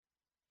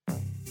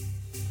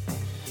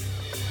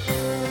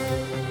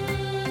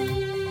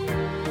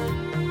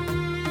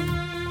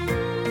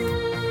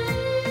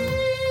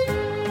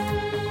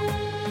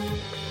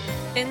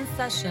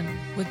Session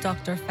with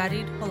Dr.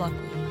 Farid Holakwi.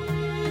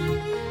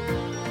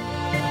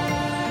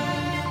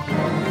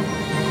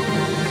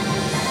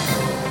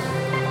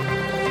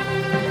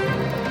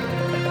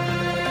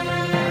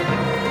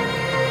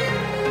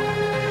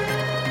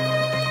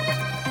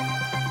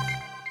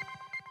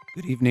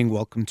 Good evening.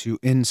 Welcome to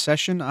In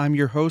Session. I'm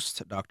your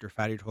host, Dr.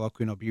 Farid Holakwi,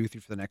 and I'll be with you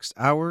for the next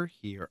hour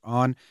here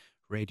on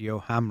Radio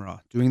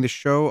Hamra. Doing the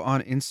show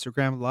on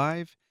Instagram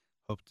Live.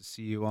 Hope to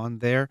see you on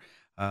there.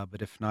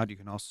 But if not, you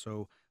can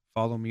also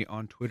follow me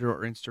on Twitter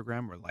or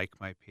Instagram or like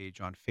my page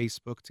on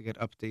Facebook to get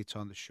updates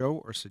on the show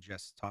or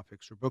suggest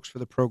topics or books for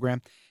the program.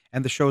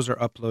 And the shows are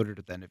uploaded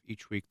at the end of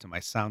each week to my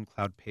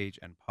SoundCloud page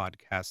and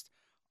podcast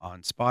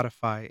on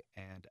Spotify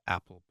and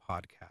Apple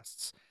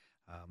Podcasts.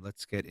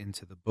 Let's get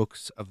into the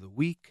books of the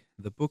week.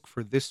 The book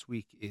for this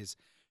week is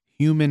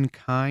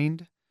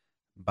Humankind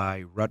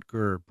by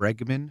Rutger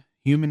Bregman.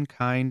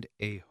 Humankind,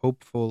 A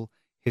Hopeful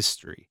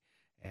History.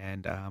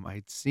 And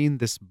I'd seen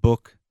this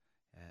book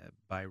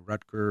by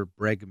Rutger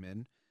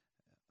Bregman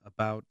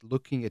about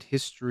looking at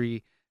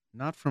history,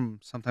 not from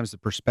sometimes the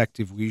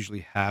perspective we usually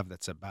have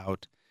that's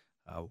about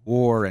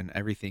war and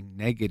everything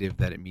negative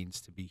that it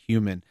means to be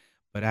human,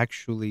 but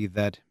actually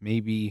that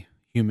maybe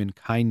human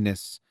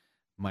kindness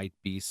might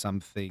be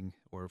something,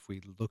 or if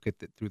we look at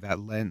it through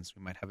that lens,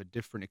 we might have a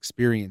different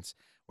experience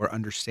or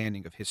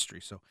understanding of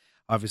history. So,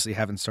 obviously,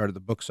 haven't started the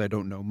book, so I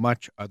don't know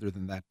much other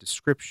than that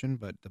description,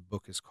 but the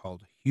book is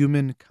called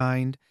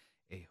Humankind,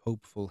 A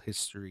Hopeful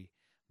History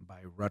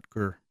by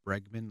Rutger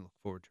Bregman. Look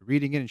forward to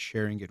reading it and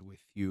sharing it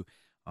with you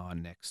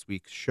on next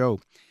week's show.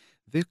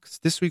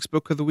 This week's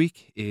book of the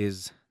week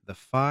is The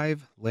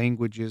Five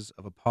Languages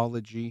of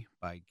Apology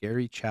by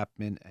Gary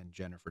Chapman and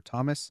Jennifer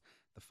Thomas.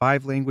 The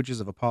Five Languages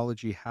of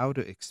Apology, How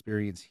to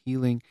Experience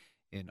Healing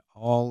in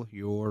All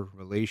Your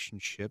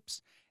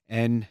Relationships.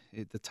 And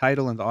the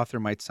title and the author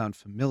might sound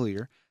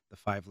familiar, The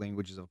Five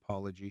Languages of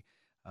Apology.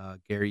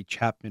 Gary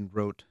Chapman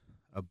wrote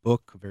a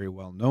book, a very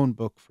well-known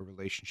book for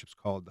relationships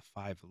called The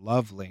Five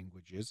Love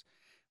Languages,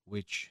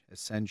 which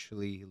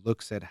essentially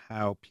looks at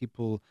how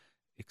people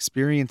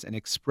experience and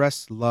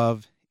express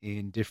love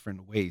in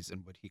different ways in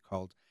what he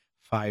called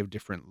five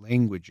different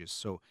languages.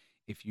 So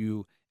if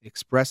you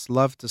express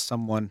love to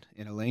someone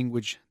in a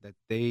language that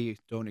they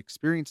don't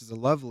experience as a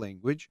love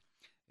language,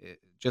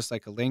 just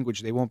like a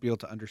language, they won't be able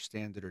to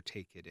understand it or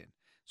take it in.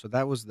 So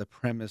that was the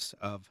premise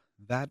of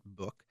that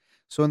book.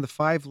 So in the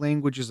five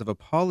languages of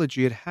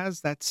apology, it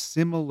has that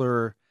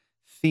similar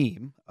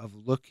theme of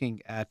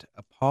looking at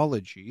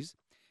apologies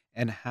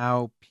and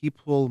how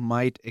people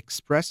might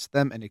express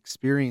them and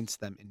experience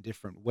them in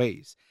different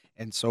ways.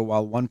 And so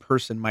while one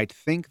person might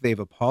think they've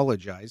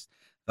apologized,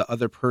 the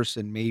other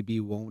person maybe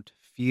won't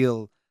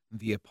feel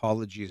the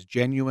apology is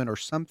genuine, or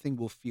something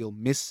will feel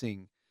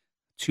missing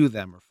to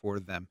them or for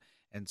them.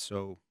 And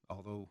so,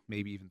 although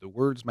maybe even the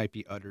words might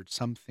be uttered,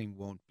 something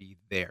won't be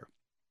there.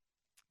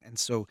 And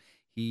so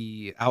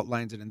he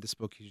outlines it in this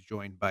book. He's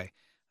joined by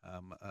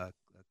a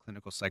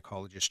clinical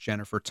psychologist,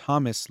 Jennifer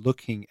Thomas,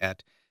 looking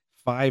at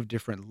five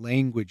different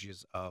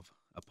languages of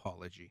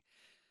apology.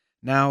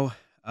 Now,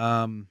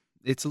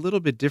 it's a little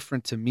bit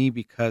different to me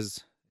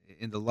because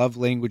in the love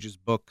languages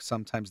book,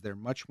 sometimes they're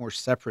much more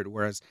separate,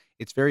 whereas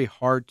it's very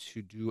hard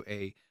to do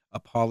a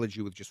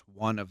apology with just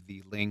one of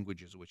the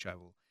languages, which I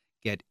will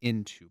get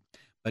into.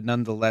 But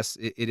nonetheless,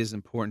 it is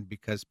important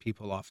because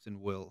people often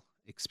will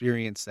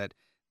experience that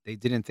they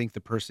didn't think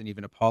the person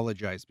even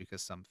apologized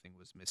because something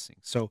was missing.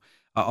 So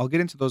I'll get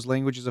into those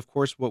languages. Of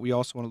course, what we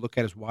also want to look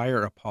at is why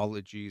are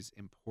apologies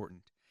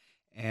important?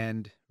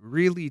 And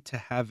really, to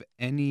have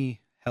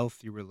any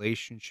healthy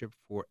relationship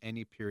for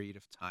any period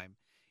of time,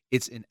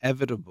 it's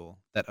inevitable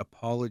that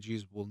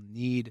apologies will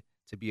need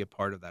to be a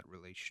part of that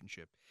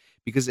relationship.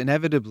 Because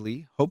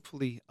inevitably,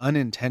 hopefully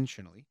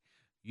unintentionally,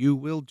 you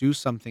will do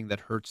something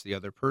that hurts the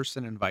other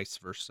person and vice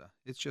versa.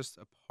 It's just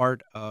a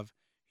part of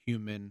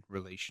human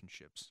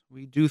relationships.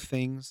 We do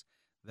things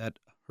that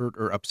hurt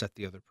or upset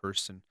the other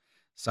person.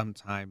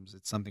 Sometimes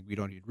it's something we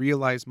don't even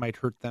realize might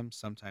hurt them.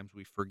 Sometimes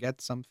we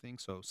forget something.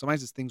 So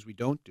sometimes it's things we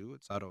don't do.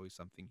 It's not always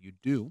something you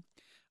do,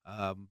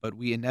 but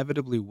we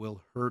inevitably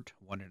will hurt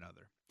one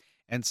another.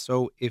 And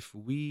so if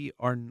we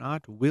are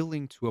not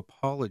willing to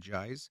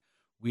apologize,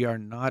 we are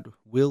not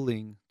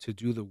willing to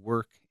do the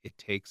work it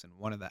takes. And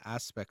one of the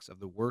aspects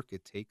of the work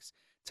it takes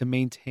to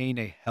maintain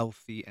a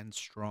healthy and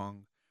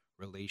strong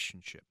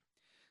relationship.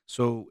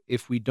 So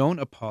if we don't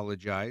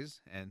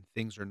apologize and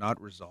things are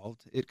not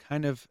resolved, it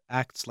kind of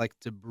acts like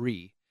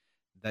debris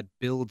that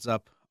builds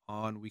up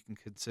on, we can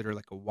consider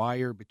like a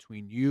wire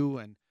between you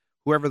and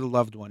whoever the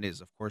loved one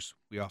is. Of course,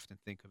 we often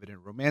think of it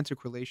in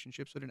romantic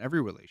relationships, but in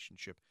every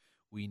relationship,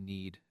 we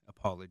need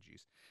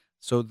apologies.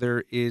 So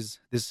there is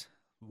this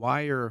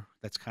wire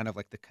that's kind of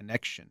like the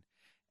connection.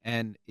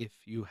 And if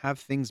you have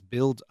things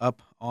build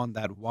up on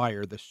that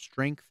wire, the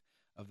strength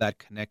of that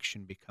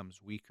connection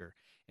becomes weaker.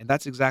 And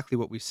that's exactly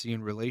what we see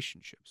in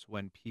relationships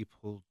when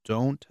people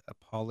don't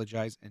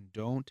apologize and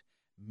don't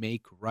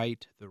make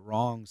right the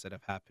wrongs that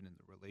have happened in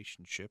the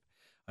relationship.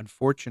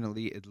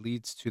 Unfortunately, it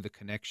leads to the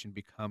connection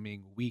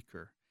becoming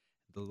weaker.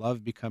 the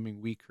love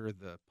becoming weaker,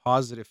 the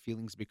positive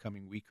feelings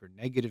becoming weaker,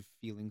 negative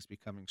feelings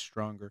becoming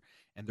stronger,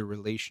 and the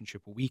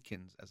relationship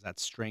weakens as that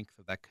strength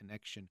of that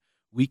connection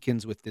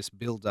weakens with this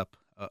buildup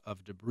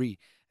of debris.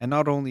 And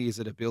not only is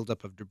it a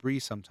buildup of debris,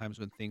 sometimes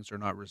when things are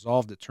not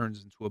resolved, it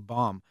turns into a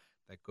bomb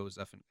that goes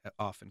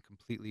off and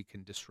completely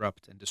can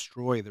disrupt and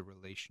destroy the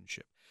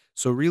relationship.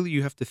 So, really,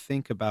 you have to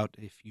think about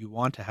if you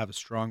want to have a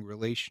strong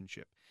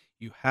relationship,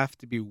 you have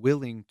to be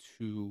willing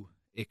to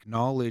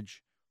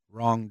acknowledge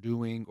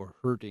wrongdoing or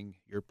hurting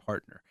your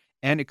partner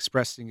and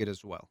expressing it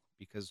as well.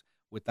 Because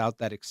without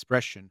that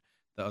expression,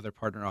 the other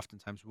partner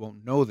oftentimes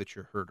won't know that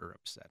you're hurt or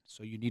upset.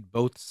 So you need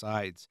both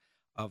sides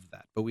of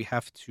that. But we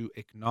have to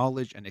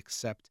acknowledge and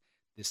accept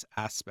this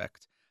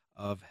aspect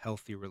of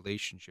healthy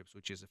relationships,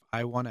 which is if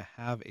I want to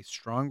have a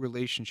strong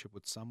relationship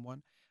with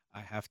someone,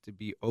 I have to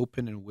be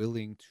open and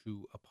willing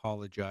to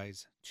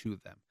apologize to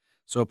them.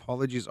 So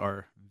apologies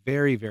are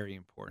very, very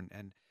important.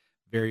 And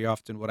very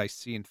often, what I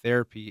see in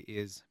therapy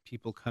is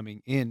people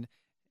coming in,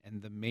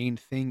 and the main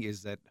thing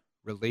is that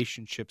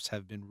relationships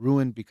have been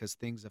ruined because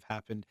things have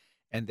happened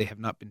and they have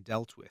not been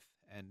dealt with.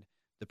 And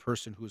the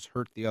person who's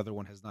hurt the other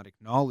one has not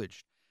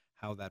acknowledged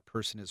how that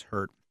person is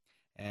hurt.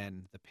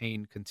 And the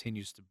pain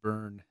continues to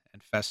burn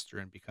and fester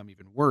and become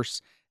even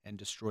worse and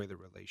destroy the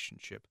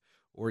relationship.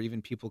 Or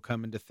even people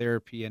come into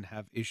therapy and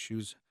have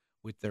issues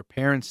with their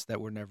parents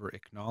that were never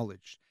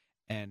acknowledged.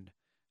 And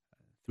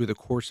through the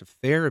course of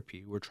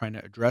therapy, we're trying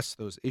to address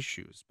those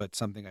issues. But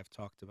something I've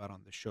talked about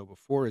on the show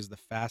before is the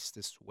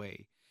fastest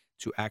way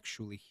to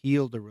actually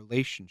heal the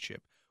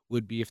relationship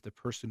would be if the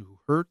person who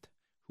hurt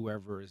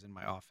whoever is in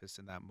my office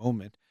in that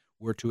moment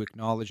were to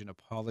acknowledge and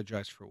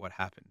apologize for what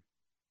happened.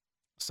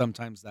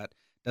 Sometimes that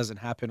doesn't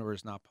happen or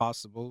is not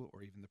possible,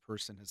 or even the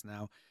person has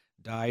now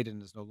died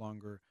and is no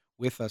longer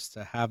with us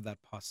to have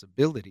that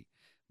possibility.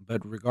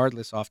 But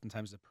regardless,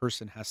 oftentimes the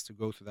person has to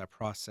go through that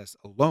process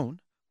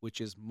alone, which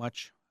is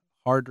much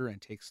harder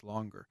and takes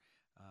longer.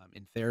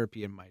 In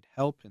therapy, it might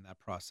help in that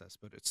process,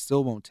 but it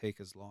still won't take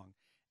as long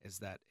as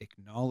that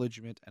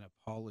acknowledgement and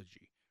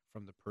apology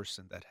from the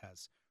person that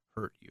has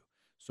hurt you.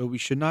 So we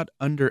should not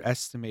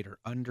underestimate or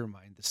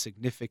undermine the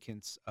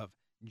significance of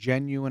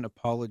genuine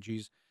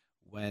apologies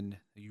when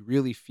you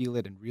really feel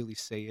it and really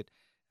say it.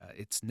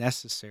 It's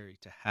necessary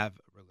to have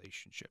a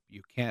relationship.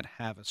 You can't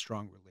have a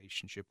strong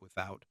relationship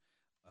without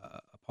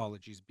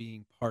apologies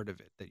being part of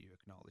it that you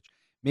acknowledge.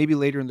 Maybe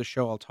later in the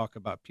show, I'll talk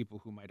about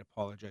people who might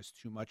apologize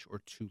too much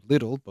or too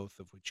little, both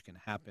of which can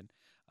happen.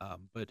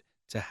 But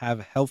to have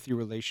a healthy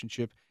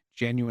relationship,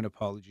 genuine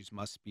apologies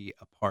must be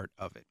a part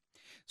of it.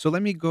 So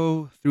let me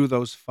go through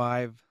those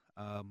five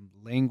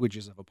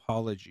languages of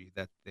apology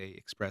that they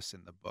express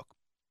in the book.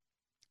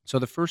 So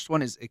the first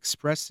one is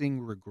expressing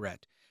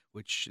regret,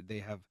 which they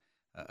have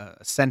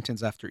a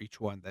sentence after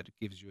each one that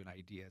gives you an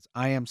idea. It's,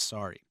 I am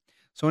sorry.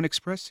 So in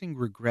expressing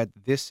regret,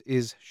 this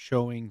is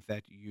showing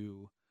that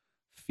you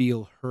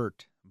feel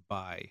hurt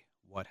by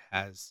what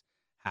has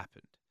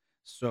happened.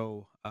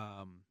 So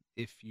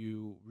if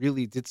you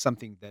really did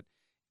something that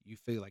you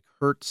feel like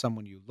hurt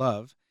someone you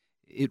love,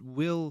 it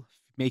will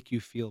make you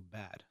feel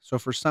bad. So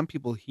for some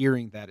people,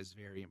 hearing that is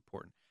very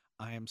important.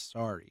 I am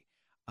sorry.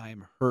 I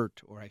am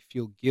hurt, or I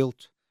feel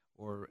guilt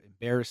or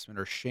embarrassment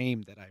or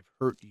shame that I've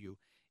hurt you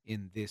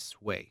in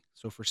this way.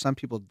 So for some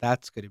people,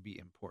 that's going to be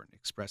important,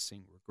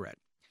 expressing regret.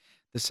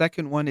 The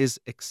second one is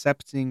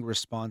accepting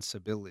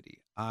responsibility.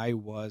 I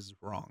was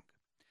wrong.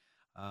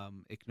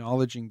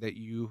 Acknowledging that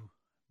you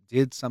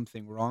did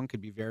something wrong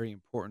could be very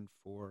important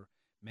for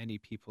many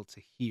people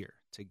to hear,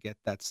 to get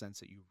that sense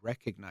that you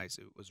recognize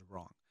it was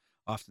wrong.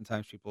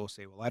 Oftentimes people will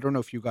say, well, I don't know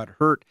if you got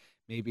hurt.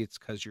 Maybe it's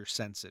because you're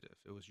sensitive.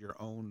 It was your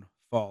own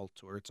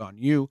fault, or it's on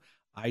you.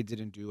 I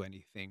didn't do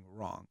anything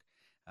wrong.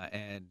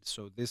 And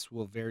so this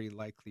will very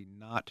likely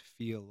not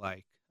feel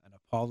like an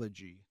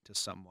apology to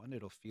someone.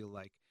 It'll feel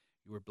like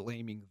you were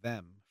blaming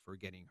them for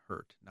getting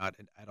hurt, not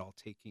at all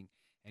taking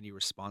any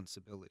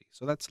responsibility.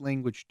 So that's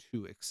language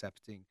two,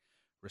 accepting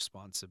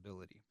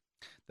responsibility.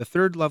 The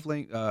third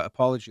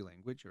apology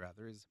language,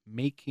 rather, is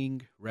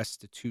making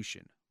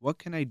restitution. What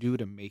can I do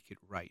to make it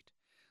right?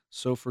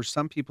 So for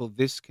some people,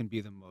 this can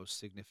be the most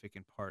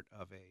significant part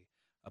of a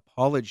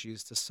apology,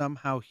 is to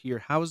somehow hear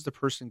how is the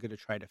person going to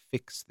try to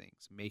fix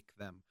things, make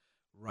them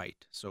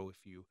right. So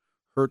if you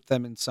hurt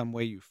them in some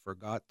way, you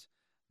forgot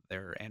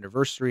their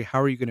anniversary, how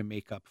are you going to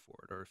make up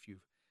for it? Or if you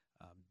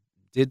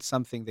did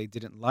something they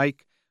didn't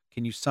like,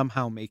 can you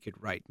somehow make it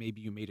right?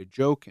 Maybe you made a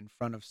joke in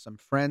front of some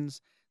friends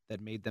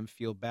that made them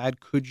feel bad.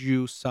 Could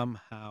you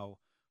somehow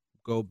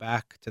go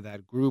back to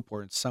that group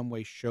or in some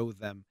way show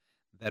them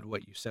that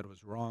what you said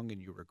was wrong and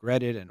you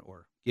regret it, and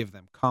or give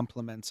them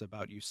compliments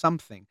about you,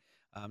 something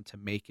to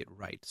make it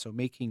right? So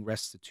making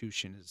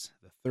restitution is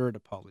the third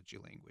apology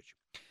language.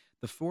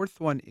 The fourth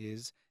one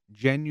is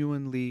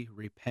genuinely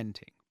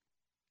repenting.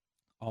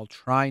 I'll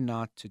try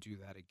not to do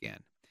that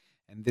again.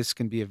 And this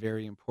can be a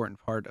very important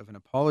part of an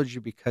apology,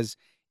 because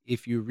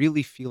if you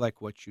really feel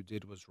like what you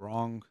did was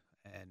wrong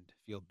and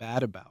feel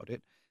bad about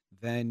it,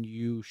 then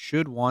you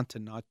should want to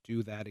not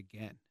do that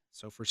again.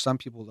 So for some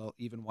people, they'll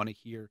even want to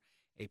hear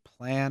a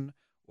plan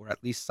or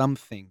at least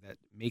something that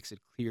makes it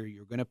clear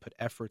you're going to put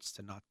efforts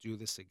to not do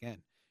this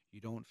again.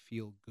 You don't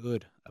feel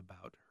good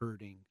about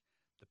hurting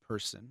the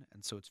person.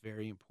 And so it's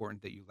very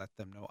important that you let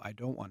them know, I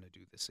don't want to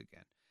do this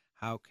again.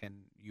 How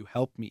can you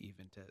help me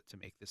even to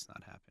make this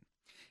not happen?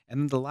 And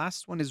then the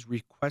last one is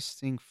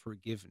requesting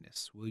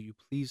forgiveness. Will you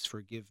please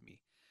forgive me?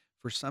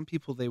 For some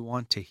people, they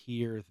want to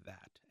hear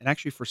that. And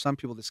actually, for some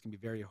people, this can be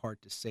very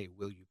hard to say,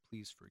 will you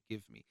please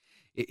forgive me?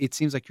 It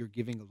seems like you're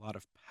giving a lot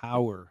of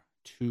power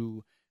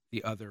to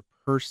the other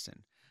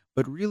person.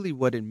 But really,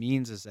 what it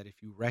means is that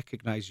if you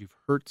recognize you've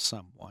hurt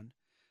someone,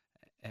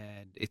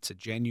 and it's a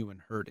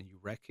genuine hurt and you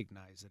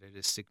recognize that it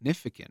is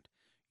significant,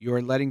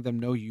 you're letting them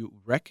know you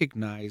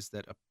recognize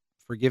that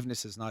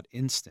forgiveness is not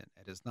instant.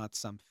 It is not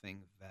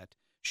something that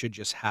should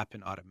just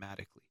happen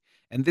automatically.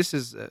 And this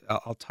is,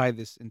 I'll tie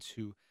this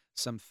into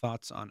some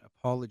thoughts on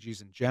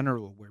apologies in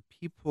general, where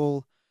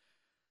people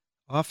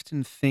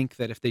often think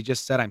that if they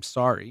just said, I'm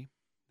sorry,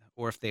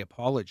 or if they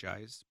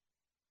apologize,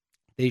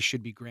 they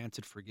should be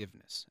granted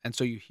forgiveness. And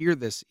so you hear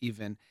this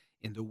even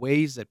in the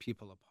ways that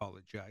people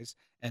apologize,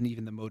 and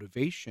even the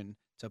motivation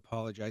to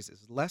apologize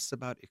is less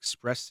about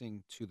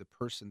expressing to the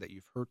person that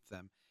you've hurt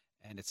them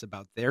and it's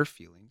about their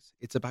feelings.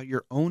 It's about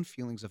your own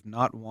feelings of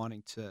not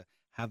wanting to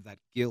have that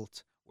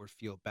guilt or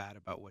feel bad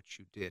about what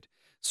you did.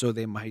 So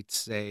they might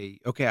say,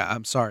 okay,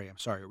 I'm sorry. I'm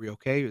sorry. Are we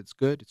okay? It's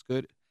good. It's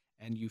good.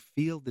 And you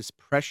feel this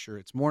pressure.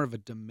 It's more of a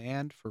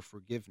demand for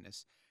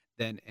forgiveness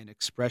than an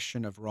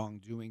expression of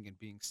wrongdoing and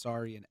being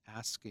sorry and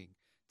asking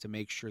to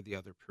make sure the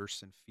other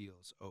person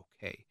feels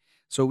okay.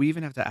 So we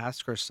even have to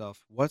ask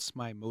ourselves, what's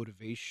my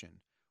motivation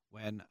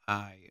when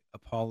I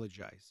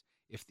apologize?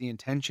 If the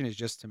intention is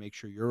just to make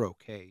sure you're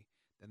okay,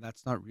 then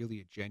that's not really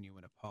a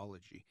genuine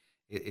apology.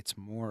 It's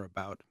more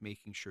about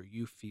making sure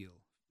you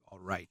feel all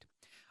right.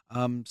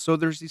 So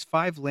there's these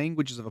five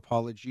languages of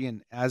apology,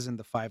 and as in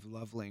the five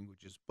love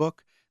languages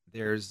book,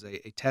 there's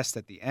a test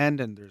at the end,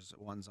 and there's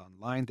ones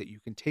online that you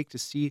can take to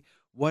see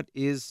what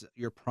is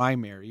your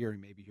primary, or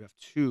maybe you have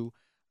two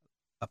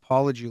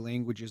apology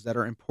languages that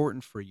are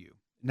important for you.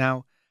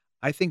 Now,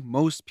 I think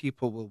most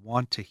people will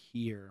want to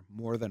hear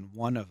more than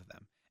one of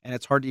them. And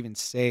it's hard to even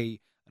say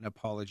an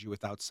apology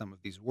without some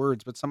of these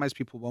words, but sometimes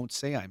people won't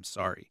say, I'm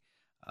sorry,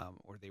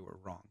 or they were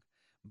wrong.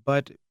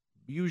 But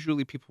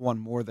usually people want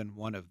more than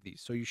one of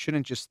these. So you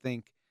shouldn't just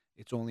think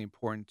it's only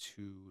important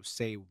to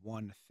say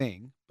one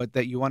thing, but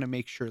that you want to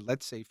make sure,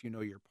 let's say, if you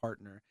know your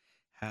partner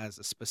has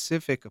a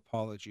specific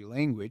apology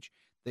language,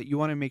 that you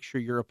want to make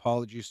sure your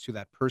apologies to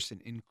that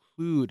person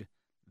include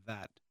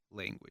that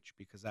language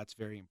because that's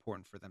very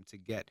important for them to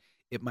get.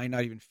 It might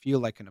not even feel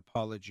like an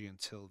apology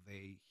until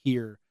they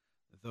hear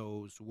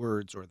those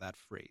words or that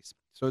phrase.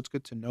 So it's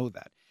good to know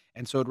that.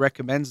 And so it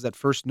recommends that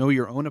first know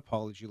your own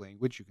apology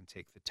language. You can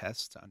take the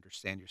test to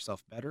understand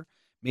yourself better.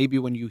 Maybe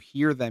when you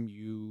hear them,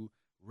 you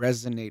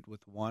resonate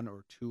with one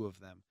or two of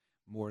them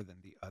more than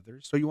the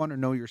others. So you want to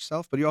know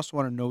yourself, but you also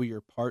want to know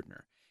your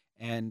partner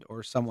and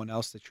or someone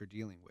else that you're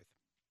dealing with.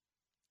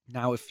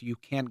 Now, if you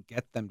can't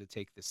get them to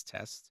take this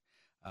test,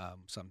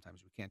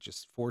 sometimes we can't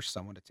just force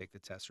someone to take the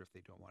test, or if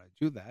they don't want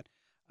to do that,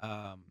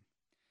 um,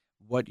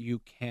 what you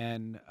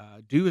can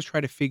do is try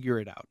to figure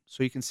it out.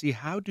 So you can see,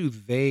 how do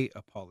they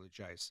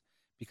apologize?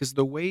 Because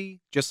the way,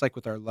 just like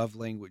with our love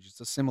language, it's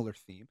a similar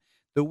theme.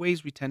 The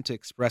ways we tend to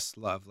express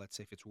love, let's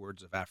say if it's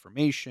words of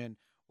affirmation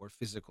or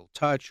physical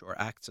touch or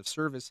acts of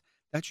service,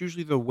 that's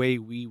usually the way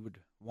we would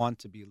want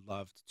to be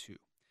loved too.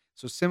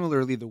 So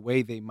similarly, the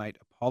way they might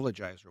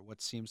apologize, or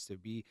what seems to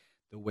be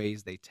the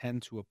ways they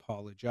tend to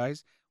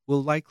apologize,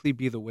 will likely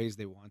be the ways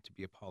they want to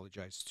be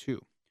apologized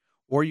to.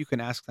 Or you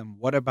can ask them,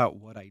 what about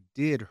what I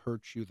did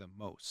hurt you the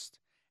most?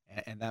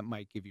 And that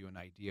might give you an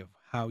idea of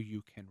how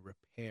you can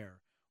repair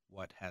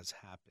what has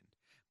happened.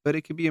 But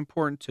it can be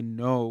important to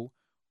know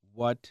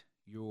what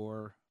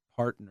your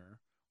partner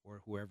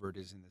or whoever it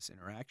is in this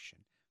interaction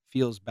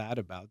feels bad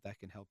about. That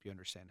can help you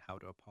understand how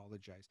to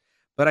apologize.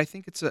 But I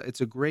think it's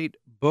a great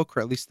book, or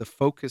at least the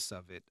focus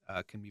of it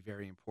can be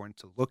very important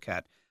to look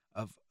at.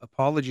 Of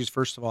apologies,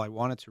 first of all, I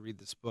wanted to read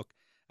this book.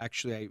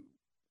 Actually, I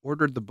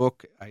ordered the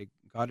book. I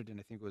got it in,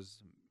 I think it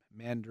was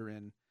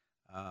Mandarin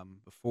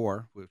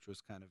before, which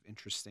was kind of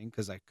interesting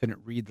because I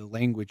couldn't read the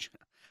language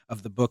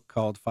of the book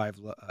called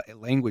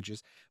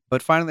Languages.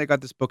 But finally, I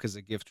got this book as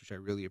a gift, which I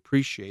really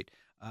appreciate.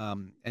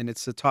 And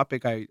it's a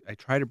topic I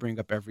try to bring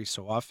up every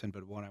so often,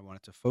 but one I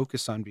wanted to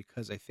focus on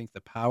because I think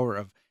the power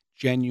of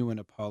genuine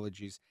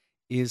apologies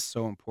is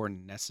so important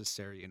and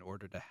necessary in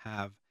order to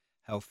have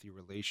healthy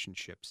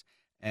relationships.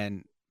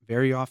 And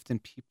very often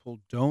people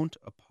don't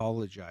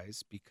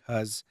apologize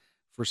because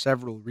for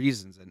several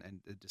reasons,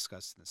 and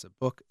discussed in this a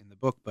book in the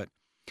book, but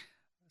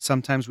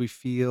sometimes we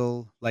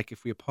feel like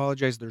if we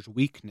apologize, there's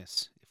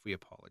weakness if we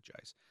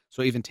apologize.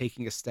 So even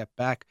taking a step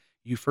back,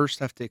 you first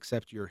have to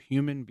accept you're a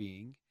human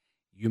being.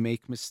 You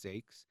make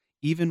mistakes.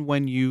 Even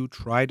when you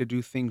try to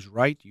do things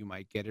right, you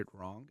might get it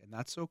wrong, and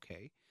that's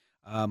okay.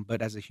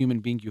 But as a human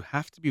being, you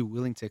have to be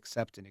willing to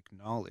accept and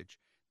acknowledge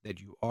that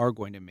you are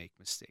going to make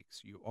mistakes.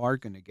 You are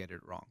going to get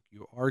it wrong.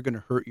 You are going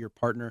to hurt your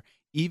partner,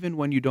 even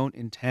when you don't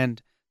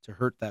intend to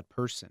hurt that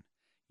person.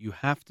 You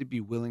have to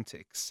be willing to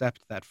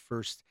accept that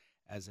first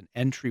as an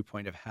entry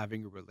point of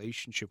having a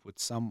relationship with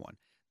someone,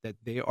 that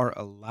they are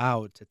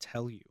allowed to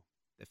tell you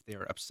if they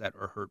are upset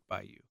or hurt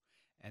by you,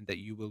 and that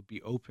you will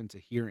be open to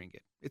hearing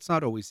it. It's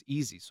not always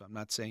easy, so I'm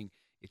not saying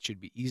it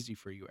should be easy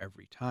for you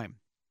every time,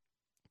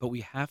 but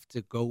we have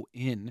to go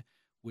in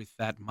with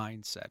that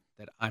mindset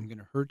that I'm going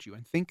to hurt you,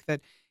 and think that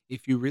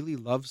if you really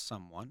love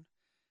someone,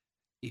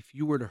 if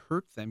you were to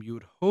hurt them, you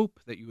would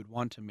hope that you would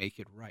want to make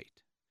it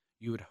right.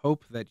 You would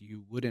hope that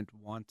you wouldn't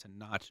want to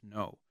not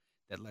know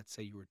that, let's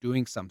say you were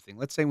doing something.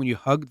 Let's say when you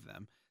hug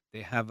them,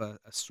 they have a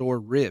sore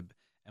rib,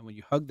 and when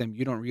you hug them,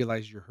 you don't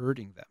realize you're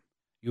hurting them.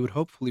 You would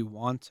hopefully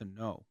want to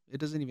know. It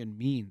doesn't even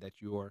mean that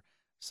you're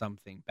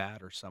something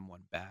bad or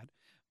someone bad,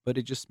 but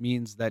it just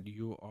means that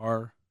you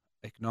are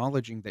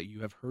acknowledging that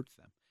you have hurt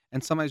them.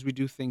 And sometimes we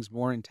do things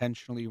more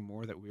intentionally or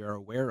more that we are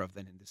aware of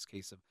than in this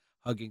case of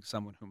hugging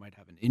someone who might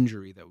have an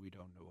injury that we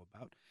don't know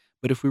about.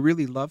 But if we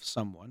really love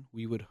someone,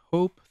 we would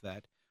hope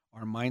that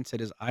our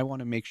mindset is, I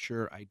want to make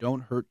sure I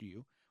don't hurt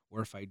you,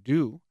 or if I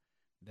do,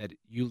 that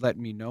you let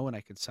me know and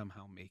I can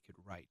somehow make it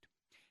right.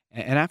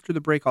 And after the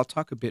break, I'll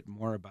talk a bit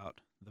more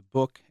about the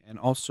book and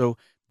also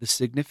the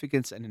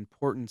significance and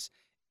importance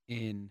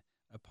in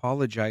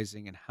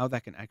apologizing and how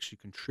that can actually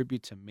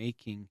contribute to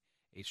making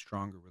a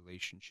stronger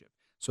relationship.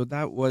 So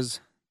that was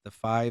The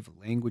Five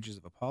Languages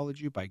of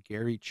Apology by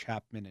Gary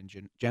Chapman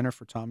and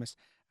Jennifer Thomas.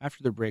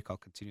 After the break, I'll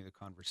continue the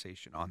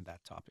conversation on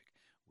that topic.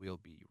 We'll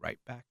be right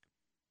back.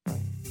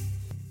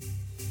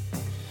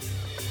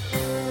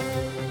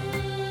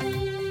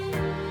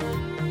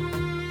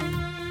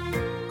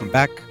 Welcome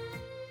back.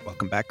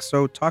 Welcome back.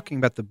 So, talking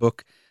about the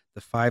book,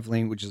 The Five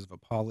Languages of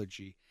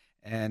Apology,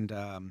 and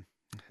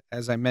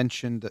as I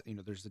mentioned,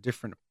 there's the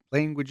different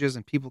languages,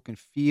 and people can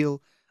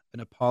feel an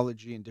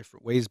apology in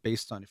different ways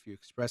based on if you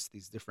express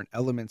these different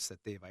elements that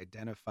they've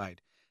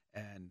identified.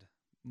 And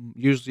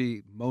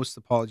usually, most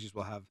apologies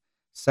will have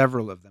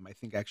several of them. I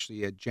think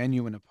actually a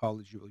genuine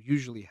apology will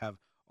usually have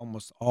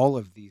almost all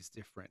of these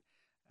different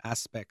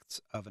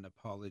aspects of an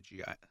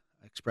apology.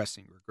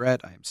 Expressing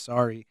regret, I am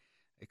sorry,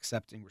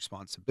 accepting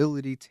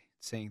responsibility,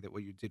 saying that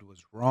what you did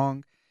was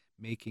wrong,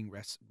 making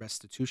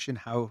restitution.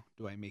 How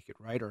do I make it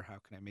right, or how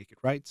can I make it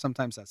right?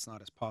 Sometimes that's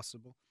not as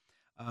possible.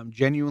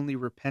 Genuinely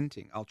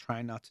repenting. I'll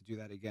try not to do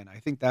that again. I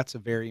think that's a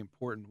very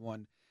important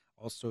one.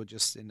 Also,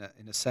 just in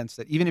a sense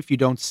that even if you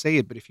don't say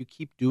it, but if you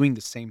keep doing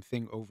the same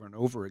thing over and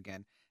over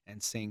again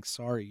and saying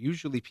sorry,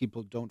 usually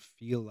people don't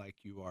feel like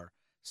you are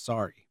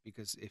sorry,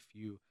 because if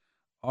you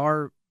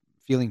are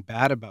feeling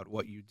bad about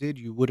what you did,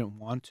 you wouldn't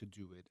want to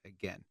do it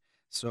again.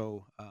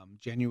 So,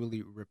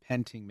 genuinely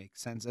repenting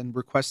makes sense, and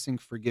requesting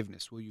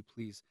forgiveness. Will you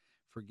please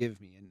forgive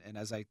me? And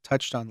as I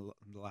touched on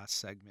in the last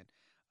segment,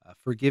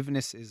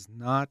 forgiveness is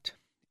not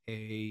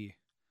a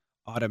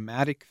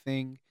automatic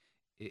thing.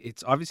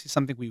 It's obviously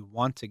something we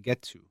want to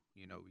get to.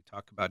 We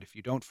talk about if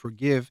you don't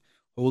forgive,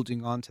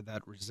 holding on to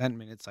that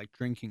resentment, it's like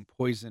drinking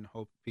poison,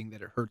 hoping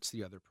that it hurts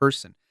the other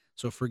person.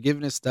 So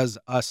forgiveness does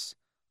us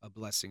a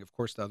blessing. Of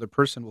course, the other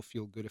person will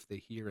feel good if they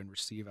hear and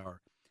receive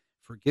our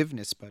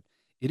forgiveness, but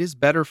it is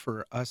better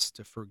for us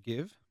to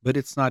forgive, but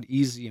it's not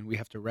easy, and we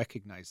have to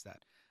recognize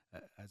that.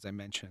 As I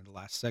mentioned in the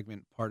last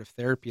segment, part of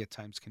therapy at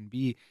times can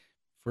be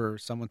for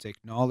someone to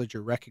acknowledge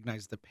or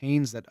recognize the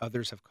pains that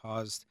others have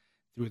caused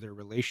through their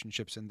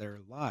relationships in their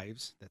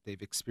lives that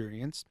they've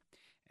experienced,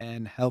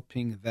 and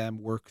helping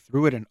them work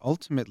through it and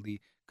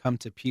ultimately come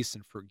to peace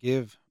and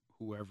forgive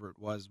whoever it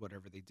was,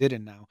 whatever they did.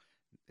 And now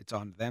it's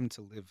on them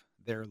to live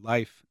their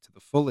life to the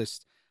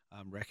fullest,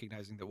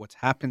 recognizing that what's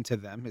happened to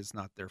them is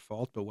not their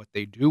fault, but what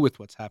they do with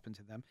what's happened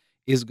to them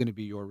is going to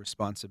be your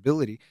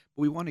responsibility.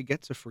 But we want to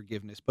get to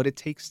forgiveness, but it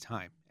takes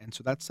time. And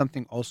so that's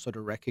something also to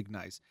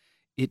recognize.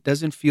 It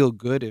doesn't feel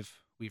good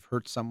if we've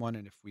hurt someone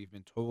and if we've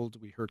been told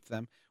we hurt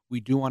them. We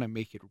do want to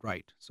make it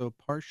right. So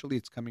partially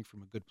it's coming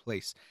from a good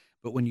place.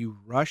 But when you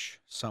rush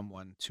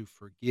someone to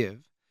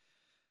forgive,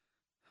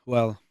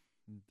 well,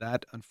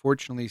 that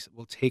unfortunately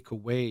will take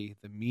away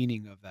the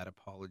meaning of that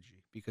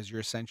apology, because you're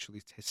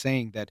essentially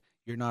saying that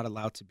you're not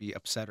allowed to be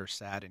upset or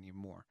sad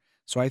anymore.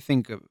 So I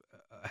think a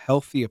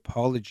healthy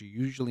apology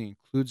usually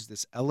includes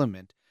this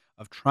element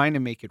of trying to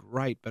make it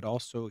right, but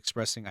also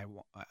expressing, I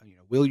want,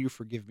 will you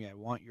forgive me? I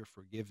want your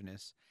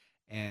forgiveness.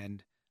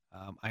 And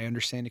I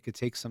understand it could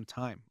take some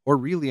time. Or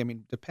really, I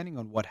mean, depending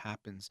on what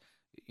happens,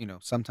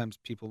 sometimes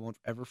people won't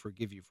ever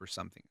forgive you for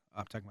something.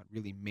 I'm talking about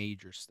really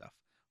major stuff.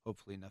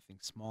 Hopefully, nothing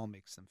small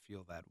makes them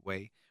feel that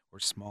way or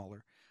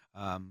smaller.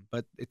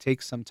 But it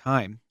takes some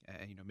time.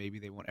 Maybe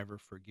they won't ever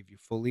forgive you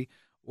fully,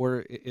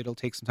 or it'll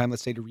take some time,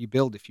 let's say, to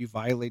rebuild. If you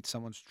violate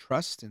someone's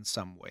trust in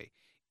some way,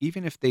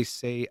 even if they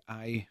say,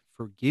 I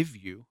forgive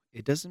you,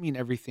 it doesn't mean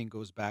everything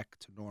goes back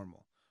to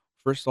normal.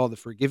 First of all, the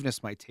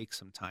forgiveness might take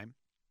some time,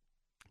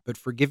 but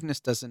forgiveness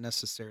doesn't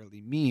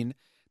necessarily mean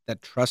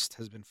that trust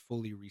has been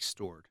fully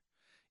restored.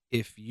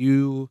 If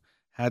you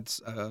had,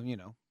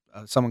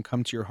 someone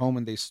come to your home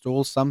and they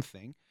stole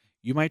something,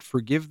 you might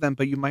forgive them,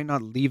 but you might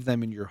not leave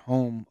them in your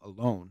home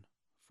alone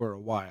for a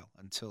while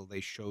until they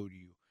showed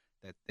you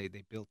that they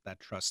built that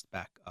trust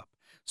back up.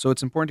 So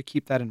it's important to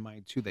keep that in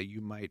mind too, that you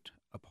might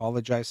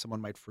apologize,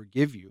 someone might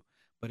forgive you,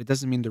 but it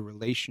doesn't mean the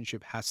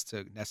relationship has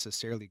to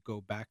necessarily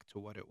go back to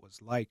what it was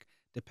like,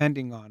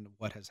 depending on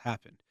what has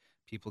happened.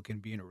 People can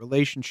be in a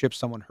relationship,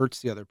 someone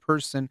hurts the other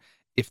person.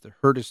 If the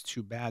hurt is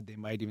too bad, they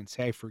might even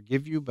say, I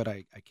forgive you, but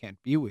I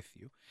can't be with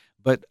you.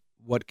 But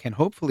what can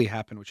hopefully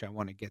happen, which I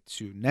want to get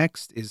to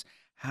next, is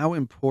how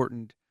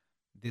important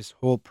this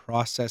whole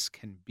process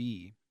can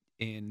be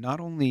in not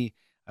only,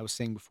 I was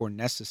saying before,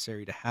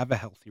 necessary to have a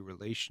healthy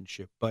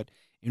relationship, but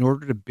in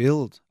order to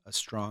build a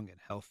strong and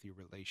healthy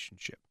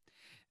relationship.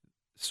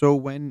 So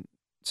when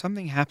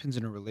something happens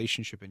in a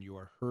relationship and you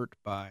are hurt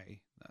by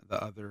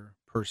the other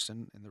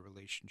person in the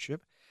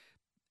relationship,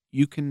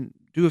 you can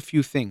do a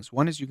few things.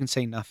 One is you can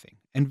say nothing.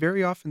 And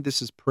very often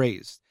this is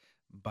praised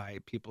by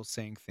people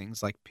saying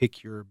things like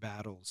pick your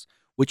battles,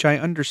 which I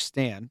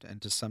understand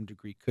and to some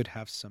degree could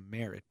have some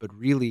merit. But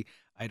really,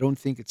 I don't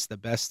think it's the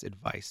best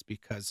advice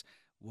because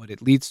what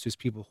it leads to is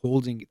people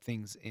holding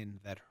things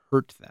in that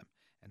hurt them.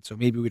 And so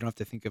maybe we don't have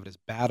to think of it as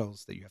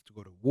battles that you have to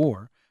go to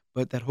war,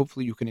 but that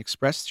hopefully you can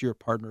express to your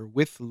partner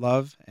with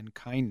love and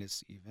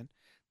kindness, even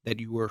that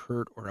you were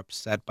hurt or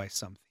upset by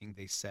something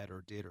they said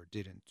or did or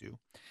didn't do.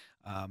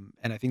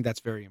 And I think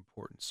that's very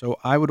important. So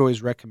I would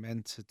always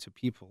recommend to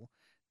people,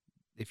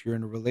 if you're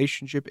in a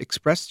relationship,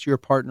 express to your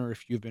partner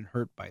if you've been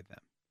hurt by them,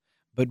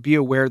 but be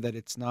aware that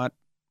it's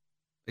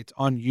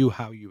on you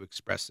how you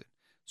express it.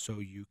 So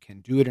you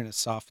can do it in a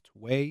soft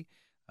way.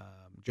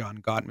 John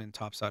Gottman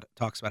talks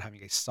about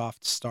having a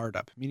soft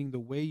startup, meaning the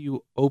way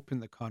you open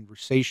the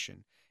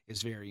conversation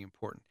is very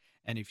important.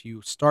 And if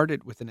you start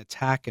it with an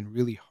attack and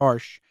really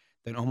harsh,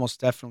 then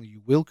almost definitely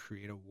you will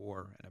create a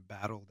war and a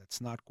battle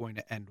that's not going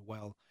to end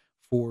well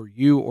for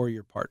you or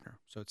your partner.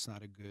 So it's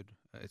not a good,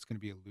 it's going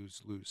to be a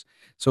lose lose.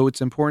 So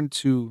it's important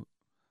to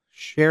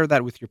share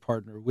that with your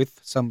partner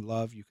with some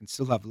love. You can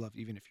still have love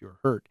even if you're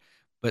hurt,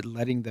 but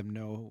letting them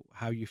know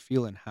how you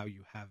feel and how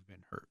you have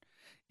been hurt.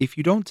 If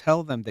you don't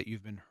tell them that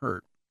you've been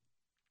hurt,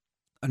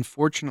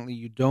 unfortunately,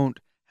 you don't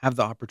have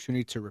the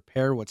opportunity to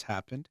repair what's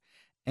happened,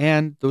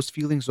 and those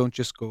feelings don't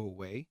just go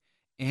away.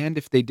 And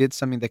if they did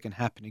something that can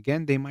happen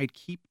again, they might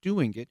keep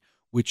doing it,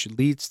 which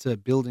leads to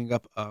building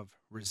up of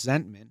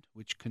resentment,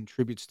 which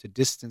contributes to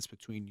distance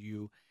between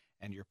you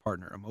and your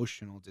partner,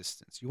 emotional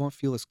distance. You won't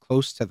feel as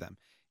close to them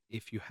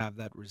if you have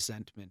that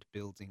resentment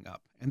building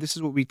up. And this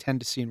is what we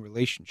tend to see in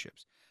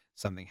relationships.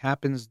 Something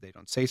happens, they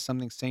don't say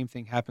something, same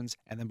thing happens,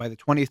 and then by the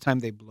 20th time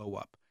they blow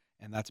up.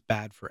 And that's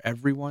bad for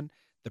everyone.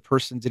 The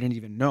person didn't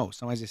even know.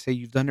 Sometimes they say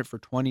you've done it for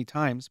 20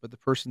 times, but the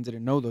person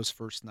didn't know those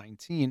first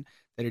 19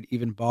 that it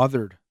even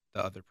bothered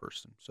the other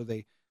person. So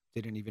they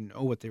didn't even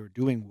know what they were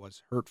doing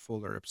was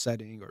hurtful or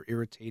upsetting or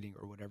irritating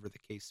or whatever the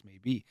case may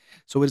be.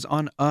 So it is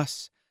on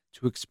us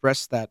to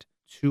express that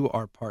to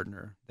our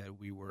partner that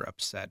we were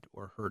upset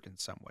or hurt in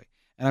some way.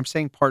 And I'm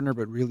saying partner,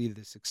 but really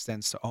this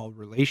extends to all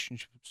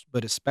relationships,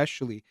 but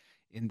especially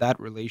in that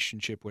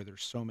relationship where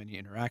there's so many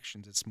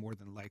interactions, it's more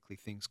than likely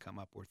things come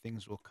up or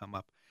things will come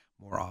up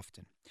more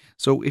often.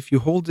 So if you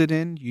hold it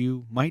in,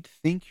 you might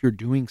think you're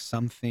doing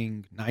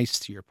something nice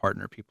to your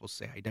partner. People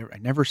say, I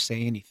never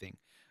say anything,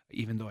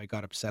 even though I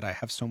got upset. I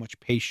have so much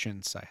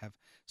patience. I have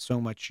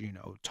so much,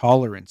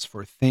 tolerance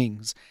for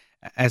things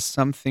as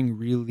something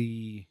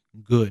really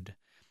good.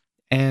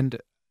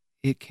 And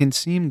it can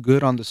seem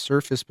good on the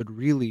surface, but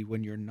really,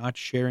 when you're not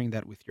sharing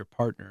that with your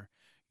partner,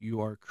 you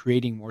are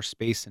creating more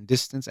space and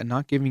distance and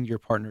not giving your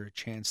partner a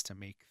chance to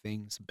make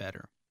things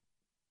better.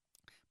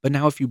 But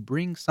now, if you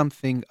bring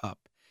something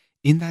up,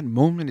 in that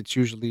moment, it's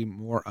usually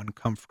more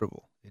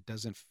uncomfortable. It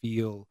doesn't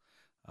feel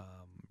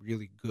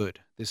really good.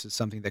 This is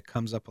something that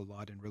comes up a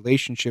lot in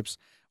relationships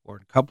or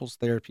in couples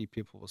therapy.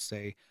 People will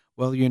say,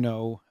 well,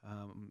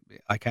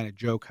 I kind of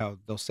joke how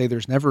they'll say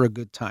there's never a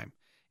good time.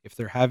 If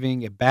they're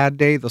having a bad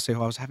day, they'll say,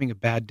 oh, I was having a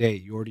bad day.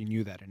 You already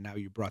knew that, and now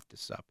you brought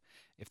this up.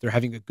 If they're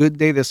having a good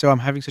day, they'll say, oh, I'm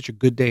having such a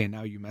good day, and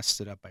now you messed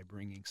it up by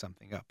bringing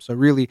something up. So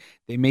really,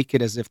 they make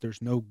it as if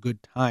there's no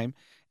good time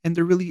and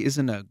there really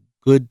isn't a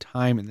good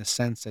time in the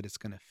sense that it's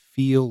going to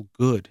feel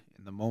good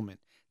in the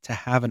moment to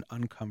have an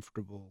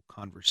uncomfortable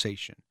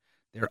conversation.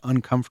 They're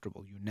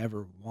uncomfortable. You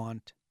never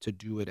want to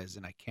do it, as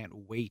in, I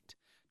can't wait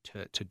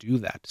to do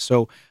that.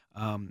 So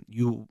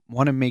you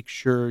want to make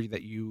sure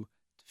that you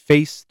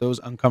face those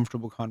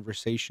uncomfortable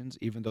conversations,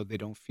 even though they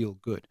don't feel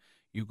good.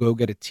 You go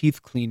get a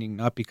teeth cleaning,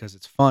 not because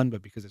it's fun,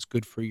 but because it's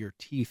good for your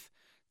teeth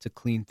to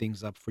clean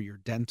things up for your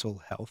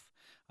dental health.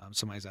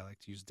 Sometimes I like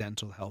to use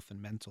dental health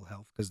and mental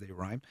health because they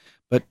rhyme.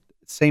 But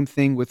same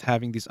thing with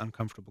having these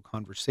uncomfortable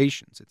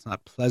conversations. It's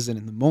not pleasant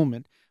in the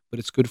moment, but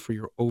it's good for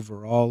your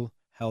overall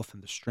health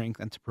and the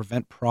strength and to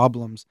prevent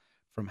problems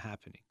from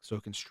happening. So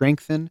it can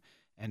strengthen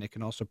and it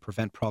can also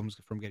prevent problems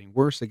from getting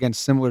worse. Again,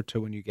 similar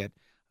to when you get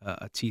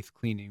a teeth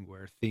cleaning,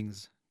 where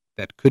things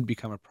that could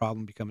become a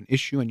problem become an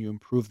issue and you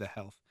improve the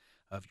health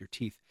of your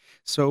teeth.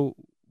 So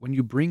when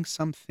you bring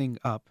something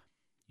up,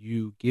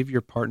 you give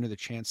your partner the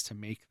chance to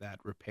make that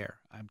repair.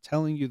 I'm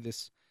telling you,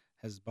 this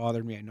has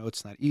bothered me. I know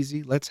it's not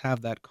easy. Let's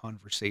have that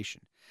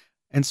conversation.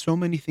 And so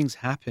many things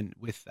happen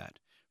with that.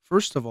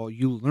 First of all,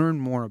 you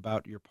learn more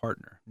about your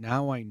partner.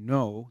 Now I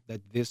know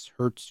that this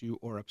hurts you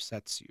or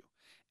upsets you.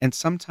 And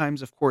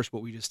sometimes, of course,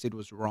 what we just did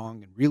was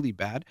wrong and really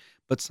bad,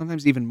 but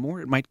sometimes even more,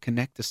 it might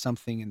connect to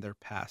something in their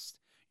past.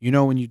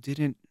 When you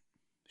didn't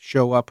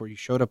show up or you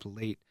showed up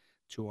late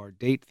to our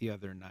date the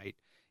other night,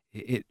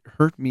 it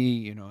hurt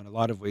me, in a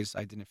lot of ways.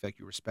 I didn't feel like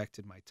you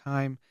respected my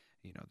time.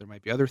 There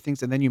might be other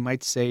things. And then you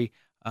might say,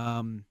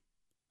 um,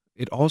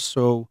 it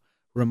also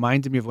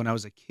reminded me of when I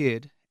was a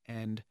kid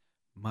and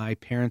my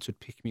parents would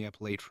pick me up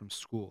late from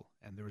school,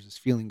 and there was this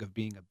feeling of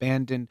being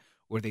abandoned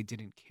or they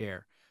didn't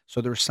care.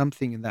 So there was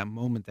something in that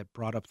moment that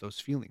brought up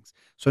those feelings.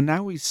 So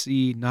now we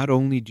see not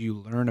only do you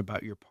learn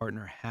about your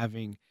partner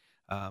having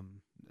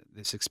um,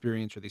 this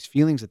experience or these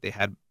feelings that they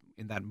had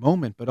in that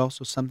moment, but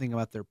also something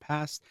about their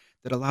past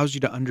that allows you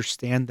to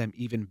understand them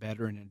even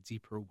better in a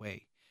deeper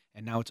way.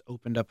 And now it's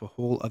opened up a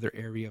whole other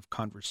area of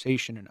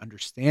conversation and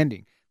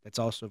understanding that's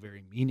also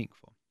very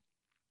meaningful.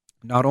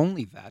 Not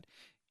only that,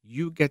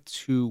 you get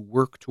to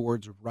work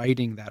towards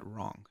righting that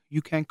wrong.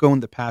 You can't go in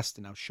the past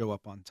and now show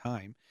up on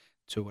time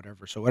to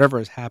whatever. So whatever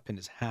has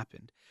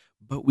happened.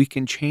 But we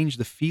can change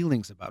the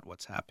feelings about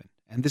what's happened.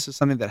 And this is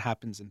something that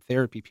happens in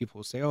therapy. People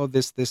will say, oh,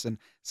 this. And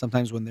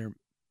sometimes when they're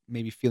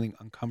maybe feeling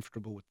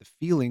uncomfortable with the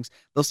feelings,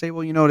 they'll say,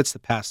 well, you know what? It's the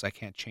past. I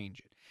can't change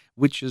it,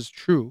 which is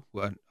true.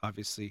 Well,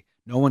 obviously,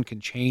 no one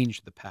can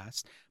change the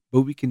past,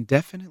 but we can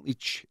definitely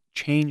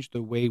change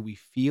the way we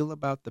feel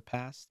about the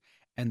past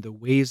and the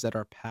ways that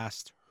our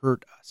past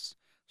hurt us.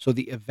 So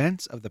the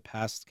events of the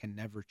past can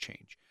never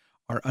change.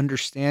 Our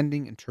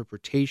understanding,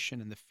 interpretation,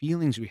 and the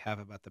feelings we have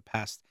about the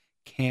past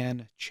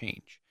can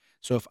change.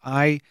 So if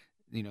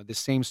the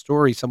same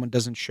story, someone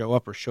doesn't show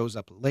up or shows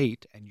up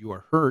late and you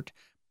are hurt,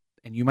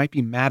 and you might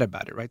be mad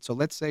about it, right? So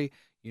let's say,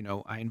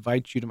 I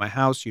invite you to my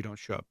house, you don't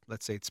show up.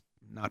 Let's say it's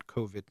not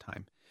COVID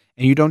time,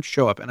 and you don't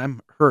show up, and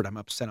I'm hurt, I'm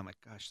upset. I'm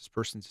like, gosh, this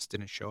person just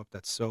didn't show up.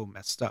 That's so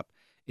messed up.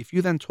 If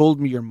you then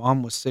told me your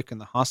mom was sick in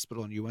the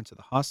hospital and you went to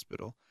the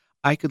hospital,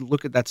 I could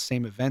look at that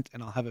same event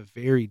and I'll have a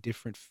very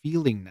different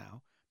feeling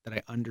now that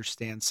I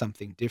understand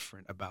something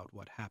different about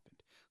what happened.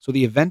 So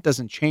the event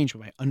doesn't change,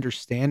 but my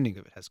understanding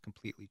of it has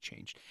completely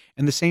changed.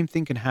 And the same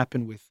thing can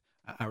happen with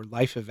our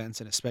life events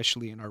and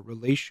especially in our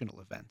relational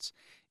events.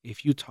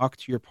 If you talk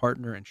to your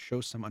partner and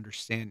show some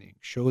understanding,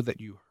 show that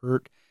you're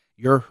hurt,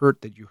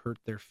 that you hurt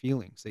their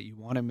feelings, that you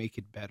want to make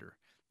it better,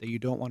 that you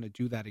don't want to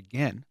do that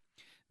again,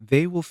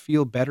 they will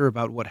feel better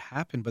about what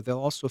happened, but they'll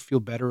also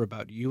feel better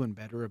about you and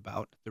better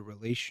about the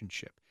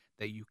relationship,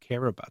 that you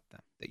care about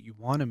them, that you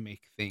want to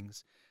make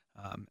things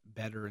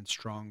better and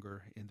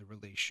stronger in the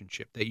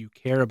relationship, that you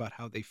care about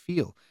how they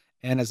feel.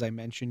 And as I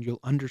mentioned, you'll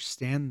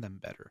understand them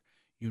better.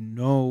 You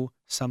know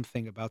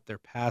something about their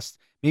past,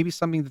 maybe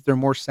something that they're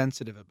more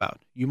sensitive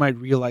about. You might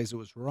realize it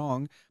was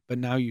wrong, but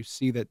now you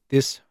see that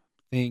this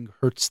thing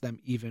hurts them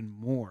even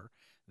more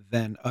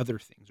than other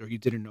things, or you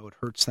didn't know it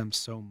hurts them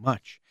so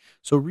much.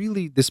 So,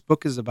 really, this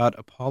book is about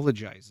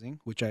apologizing,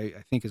 which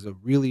I think is a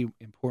really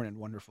important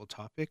and wonderful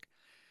topic.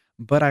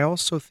 But I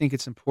also think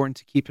it's important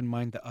to keep in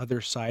mind the other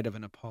side of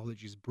an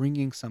apology is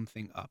bringing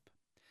something up.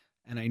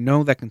 And I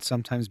know that can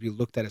sometimes be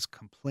looked at as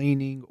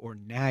complaining or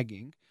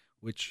nagging,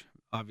 which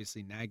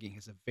obviously nagging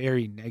has a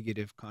very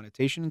negative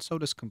connotation, and so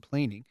does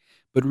complaining.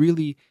 But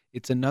really,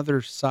 it's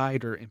another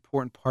side or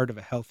important part of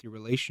a healthy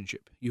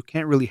relationship. You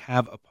can't really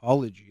have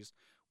apologies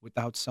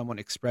without someone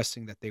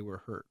expressing that they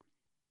were hurt.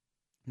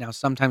 Now,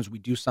 sometimes we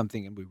do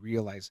something and we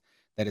realize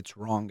that it's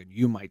wrong, and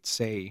you might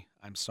say,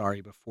 I'm sorry,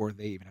 before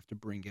they even have to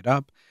bring it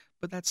up.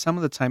 But that's some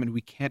of the time, and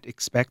we can't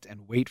expect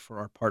and wait for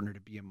our partner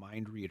to be a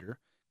mind reader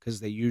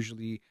because they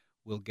usually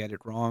will get it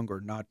wrong or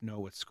not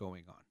know what's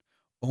going on.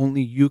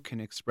 Only you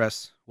can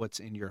express what's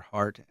in your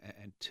heart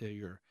and to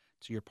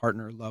your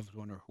partner, loved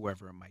one, or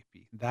whoever it might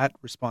be. That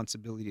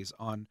responsibility is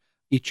on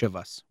each of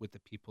us with the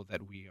people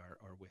that we are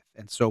with.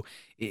 And so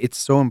it's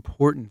so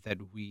important that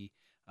we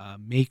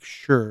make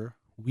sure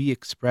we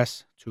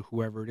express to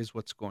whoever it is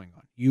what's going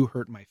on. You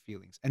hurt my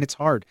feelings. And it's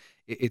hard.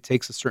 It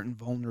takes a certain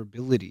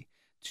vulnerability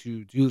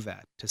to do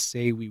that, to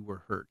say we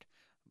were hurt.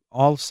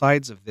 All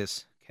sides of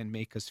this can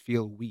make us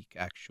feel weak,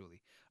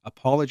 actually.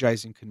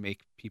 Apologizing can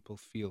make people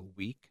feel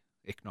weak,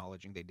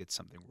 acknowledging they did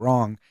something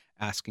wrong,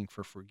 asking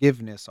for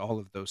forgiveness, all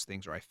of those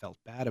things, or I felt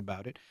bad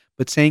about it.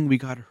 But saying we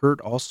got hurt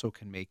also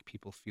can make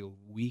people feel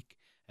weak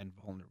and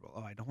vulnerable.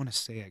 Oh, I don't want to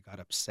say I got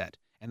upset.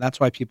 And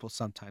that's why people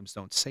sometimes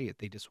don't say it.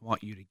 They just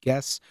want you to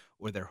guess,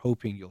 or they're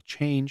hoping you'll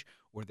change,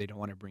 or they don't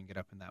want to bring it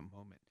up in that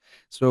moment.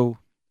 So,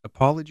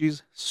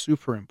 apologies,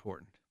 super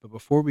important. But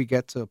before we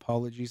get to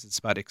apologies, it's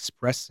about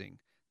expressing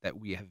that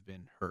we have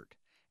been hurt.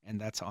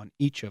 And that's on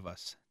each of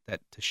us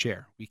that to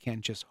share. We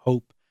can't just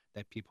hope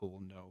that people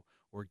will know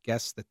or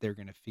guess that they're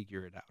going to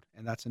figure it out.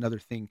 And that's another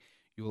thing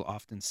you will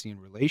often see in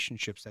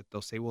relationships that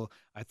they'll say, well,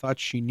 I thought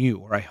she knew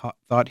or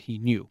thought he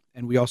knew.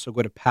 And we also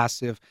go to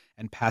passive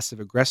and passive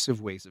aggressive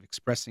ways of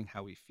expressing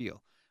how we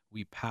feel.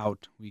 We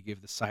pout, we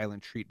give the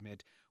silent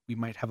treatment. We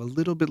might have a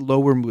little bit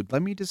lower mood.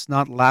 Let me just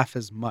not laugh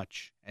as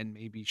much and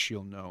maybe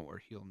she'll know or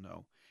he'll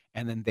know.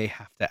 and then they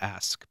have to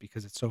ask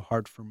because it's so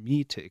hard for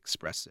me to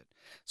express it.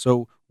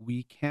 So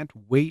we can't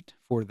wait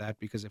for that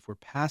because if we're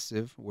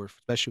passive, or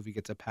especially if we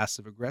get to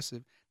passive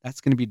aggressive,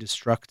 that's going to be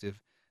destructive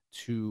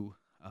to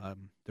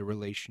the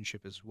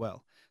relationship as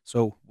well.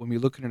 So when we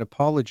look at an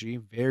apology,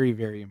 very,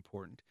 very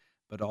important,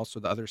 but also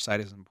the other side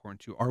is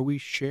important too. Are we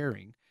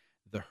sharing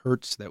the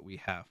hurts that we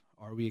have?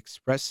 Are we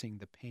expressing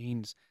the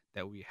pains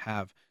that we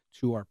have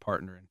to our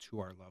partner and to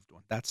our loved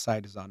one? That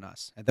side is on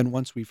us. And then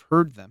once we've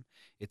heard them,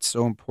 it's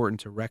so important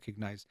to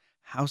recognize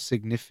how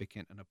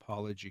significant an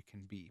apology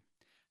can be,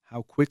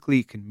 how quickly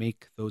it can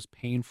make those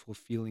painful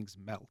feelings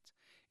melt.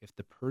 If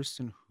the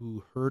person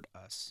who hurt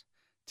us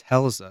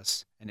tells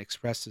us and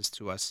expresses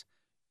to us,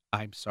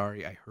 I'm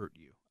sorry I hurt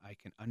you. I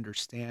can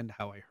understand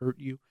how I hurt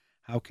you.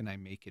 How can I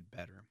make it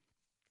better?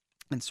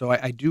 And so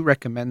I do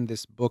recommend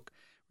this book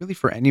really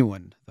for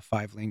anyone, The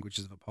Five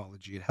Languages of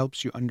Apology. It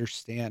helps you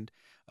understand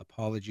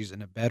apologies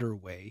in a better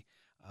way,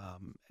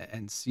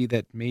 and see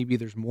that maybe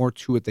there's more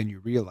to it than you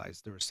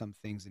realize. There are some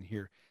things in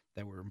here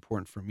that were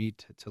important for me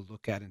to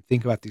look at and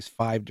think about these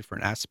five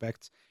different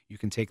aspects. You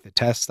can take the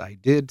test. I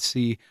did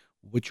see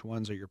which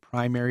ones are your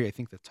primary. I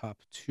think the top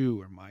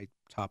two are my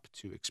top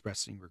two: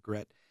 expressing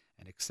regret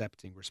and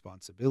accepting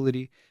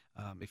responsibility.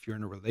 If you're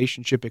in a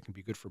relationship, it can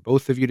be good for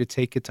both of you to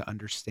take it to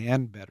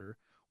understand better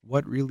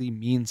what really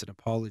means an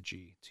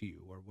apology to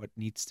you or what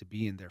needs to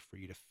be in there for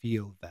you to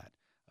feel that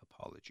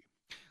apology.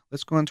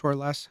 Let's go on to our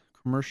last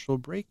commercial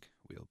break.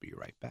 We'll be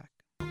right back.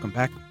 Welcome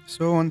back.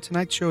 So, on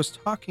tonight's show is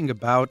talking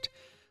about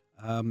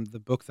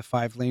the book, The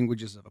Five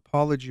Languages of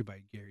Apology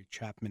by Gary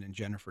Chapman and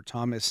Jennifer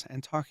Thomas,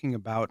 and talking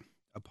about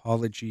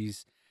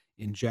apologies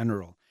in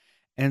general.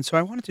 And so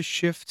I wanted to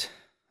shift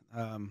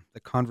the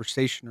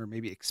conversation or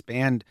maybe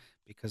expand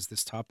because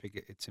this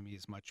topic, to me,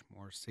 is much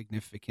more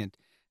significant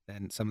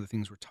than some of the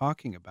things we're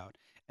talking about,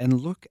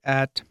 and look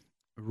at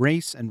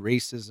race and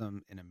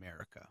racism in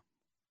America.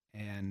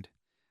 And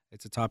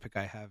it's a topic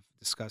I have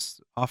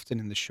discussed often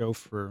in the show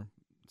for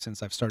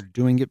since I've started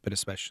doing it, but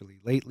especially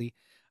lately,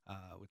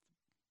 with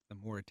the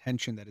more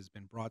attention that has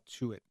been brought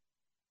to it.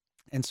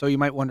 And so you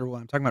might wonder, well,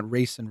 I'm talking about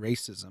race and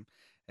racism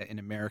in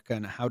America,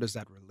 and how does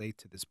that relate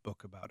to this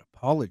book about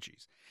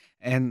apologies?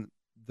 And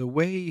the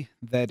way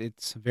that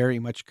it's very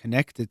much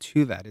connected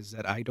to that is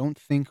that I don't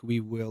think we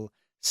will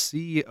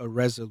see a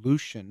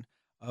resolution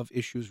of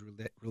issues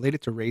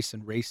related to race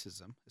and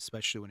racism,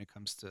 especially when it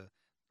comes to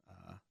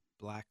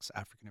blacks,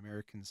 African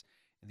Americans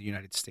in the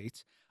United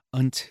States,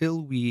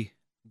 until we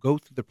go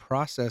through the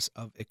process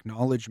of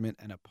acknowledgement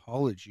and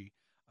apology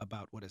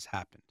about what has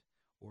happened,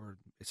 or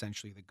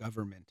essentially the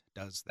government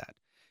does that.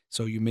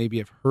 So you maybe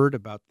have heard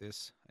about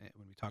this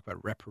when we talk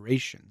about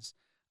reparations,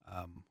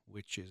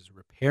 which is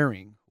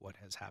repairing what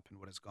has happened,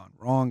 what has gone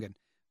wrong. And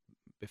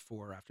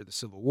before, after the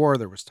Civil War,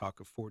 there was talk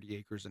of 40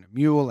 acres and a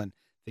mule, and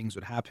things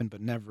would happen, but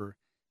never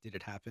did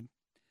it happen.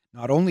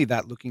 Not only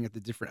that, looking at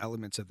the different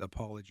elements of the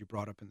apology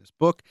brought up in this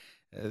book,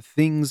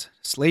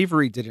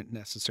 slavery didn't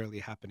necessarily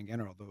happen again,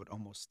 although it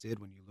almost did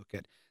when you look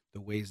at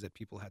the ways that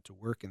people had to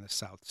work in the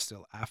South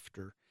still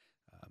after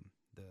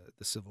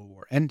the Civil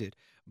War ended.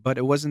 But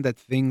it wasn't that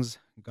things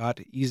got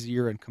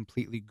easier and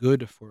completely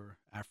good for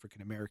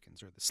African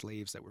Americans or the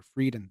slaves that were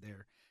freed and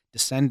their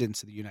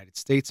descendants of the United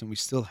States. And we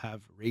still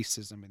have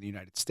racism in the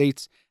United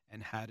States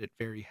and had it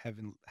very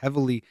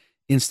heavily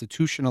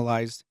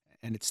institutionalized.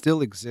 And it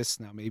still exists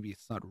now. Maybe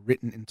it's not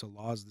written into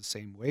laws the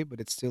same way, but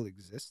it still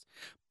exists.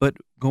 But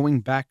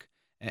going back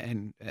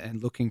and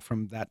looking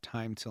from that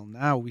time till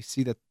now, we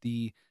see that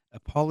the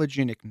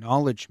apology and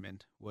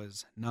acknowledgement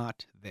was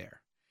not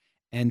there.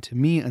 And to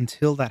me,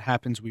 until that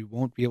happens, we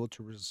won't be able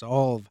to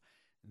resolve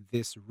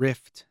this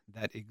rift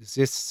that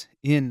exists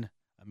in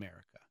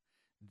America,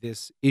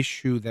 this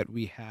issue that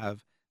we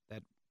have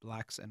that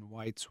blacks and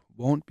whites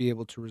won't be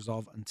able to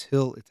resolve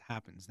until it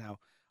happens. Now,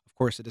 of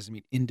course, it doesn't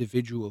mean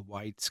individual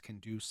whites can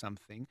do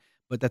something,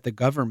 but that the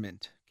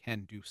government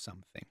can do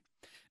something.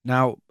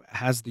 Now,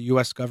 has the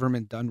US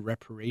government done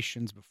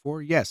reparations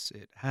before? Yes,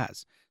 it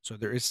has. So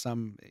there is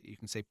some, you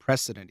can say,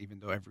 precedent, even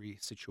though every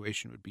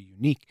situation would be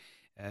unique.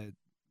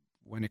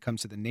 When it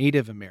comes to the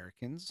Native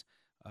Americans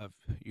of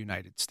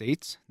United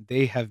States,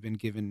 they have been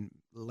given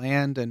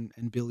land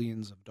and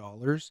billions of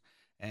dollars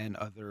and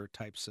other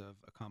types of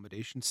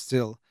accommodations.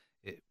 Still,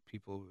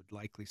 people would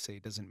likely say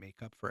it doesn't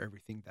make up for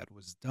everything that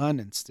was done,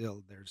 and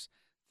still there's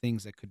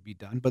things that could be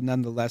done. But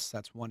nonetheless,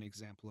 that's one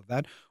example of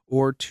that.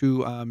 Or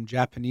to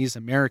Japanese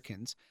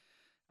Americans,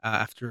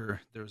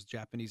 after there was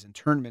Japanese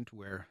internment,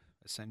 where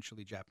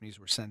essentially Japanese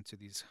were sent to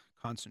these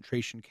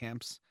concentration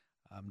camps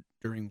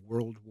during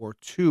World War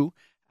II.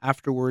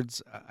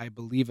 Afterwards, I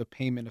believe a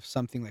payment of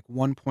something like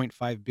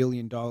 $1.5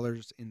 billion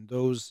in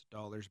those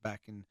dollars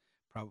back in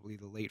probably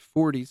the late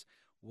 40s,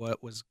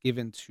 what was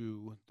given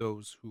to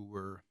those who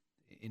were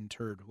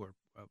interred, who were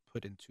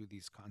put into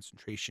these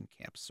concentration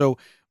camps. So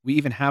we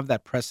even have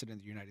that precedent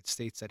in the United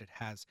States that it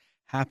has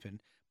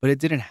happened, but it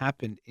didn't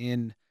happen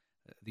in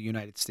the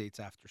United States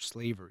after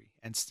slavery,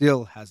 and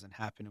still hasn't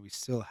happened. And we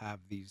still have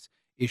these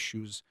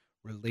issues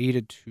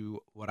related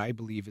to what I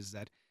believe is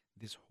that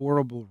this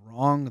horrible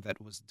wrong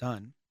that was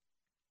done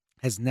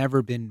has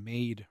never been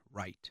made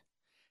right,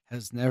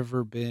 has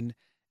never been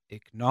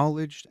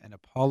acknowledged and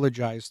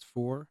apologized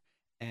for,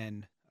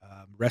 and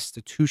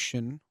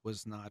restitution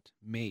was not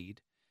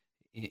made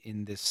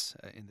in this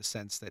in the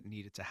sense that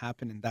needed to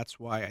happen. And that's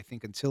why I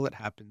think until it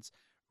happens,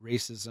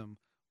 racism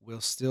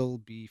will still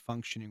be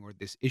functioning, or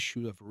this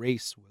issue of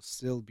race will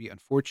still be,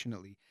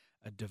 unfortunately,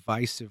 a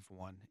divisive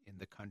one in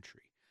the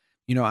country.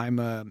 I'm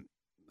a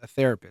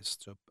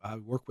therapist, so I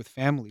work with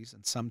families,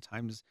 and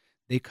sometimes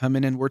they come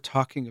in and we're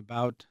talking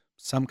about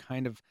some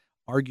kind of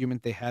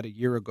argument they had a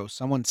year ago.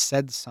 Someone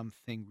said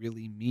something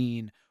really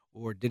mean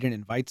or didn't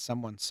invite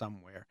someone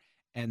somewhere.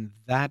 And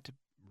that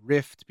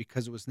rift,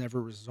 because it was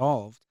never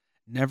resolved,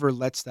 never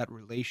lets that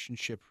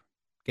relationship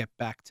get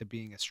back to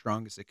being as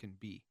strong as it can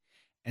be.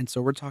 And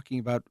so we're talking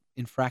about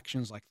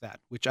infractions like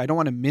that, which I don't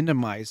want to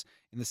minimize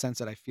in the sense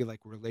that I feel like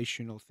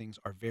relational things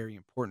are very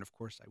important. Of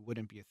course, I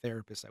wouldn't be a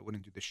therapist. I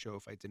wouldn't do the show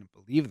if I didn't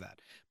believe that.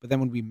 But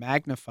then when we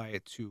magnify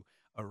it to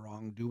a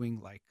wrongdoing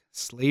like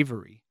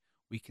slavery,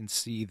 we can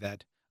see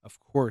that, of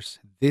course,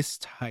 this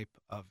type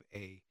of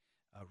a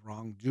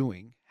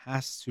wrongdoing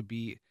has to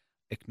be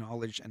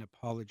acknowledged and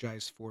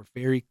apologized for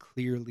very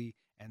clearly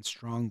and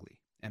strongly.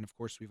 And of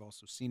course, we've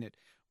also seen it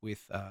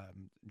with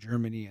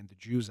Germany and the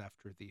Jews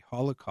after the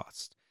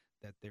Holocaust,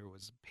 that there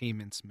was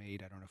payments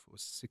made. I don't know if it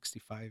was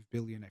 65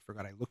 billion. I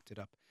forgot. I looked it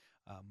up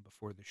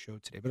before the show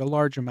today, but a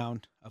large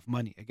amount of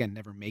money. Again,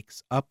 never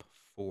makes up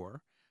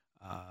for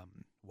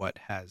what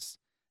has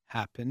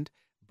happened,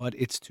 but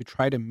it's to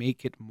try to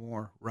make it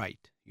more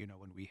right.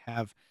 When we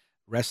have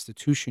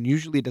restitution,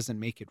 usually it doesn't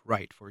make it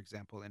right. For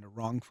example, in a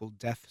wrongful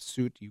death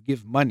suit, you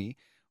give money.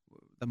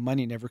 The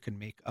money never can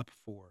make up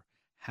for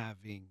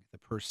having the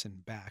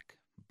person back,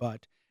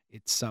 but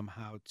it's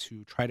somehow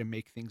to try to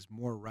make things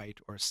more right,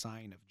 or a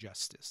sign of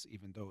justice,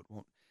 even though it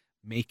won't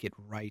make it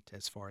right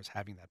as far as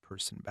having that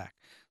person back.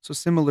 So,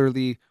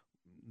 similarly,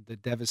 the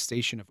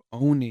devastation of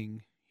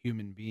owning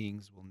human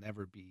beings will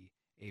never be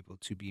able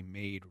to be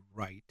made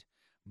right,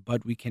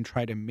 but we can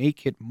try to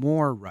make it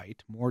more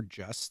right, more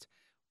just,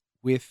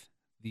 with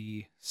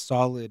the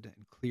solid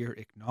and clear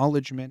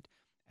acknowledgement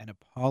and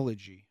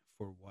apology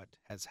for what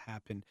has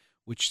happened,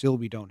 which still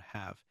we don't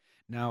have.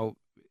 Now,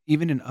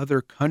 even in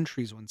other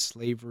countries, when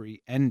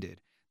slavery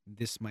ended,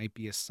 this might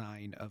be a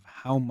sign of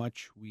how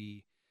much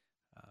we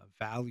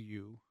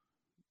value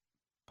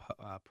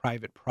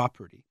private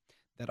property.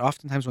 That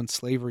oftentimes, when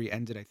slavery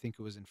ended, I think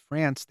it was in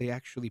France, they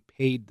actually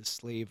paid the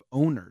slave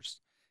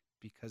owners,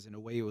 because, in a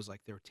way, it was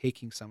like they were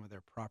taking some of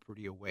their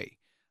property away.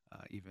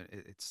 Even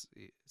it's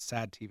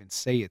sad to even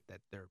say it,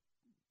 that their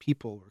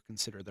people were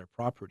considered their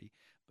property,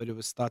 but it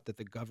was thought that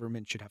the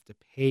government should have to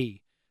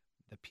pay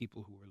the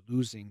people who were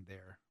losing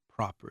their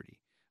property,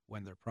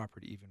 when their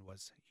property even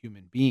was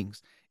human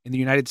beings. In the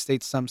United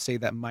States, some say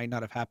that might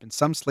not have happened.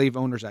 Some slave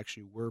owners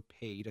actually were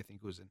paid. I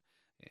think it was in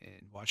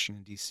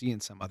Washington, D.C.,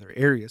 and some other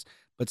areas.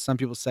 But some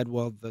people said,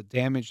 well, the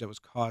damage that was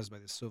caused by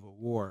the Civil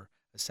War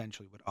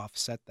essentially would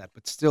offset that.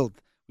 But still,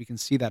 we can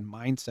see that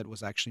mindset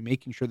was actually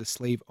making sure the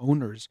slave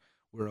owners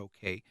were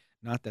okay,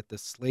 not that the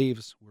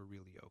slaves were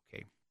really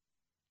okay.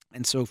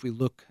 And so, if we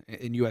look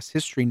in U.S.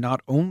 history,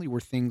 not only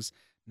were things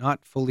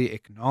not fully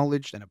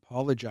acknowledged and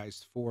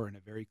apologized for in a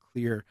very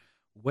clear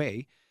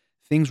way,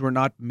 things were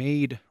not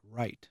made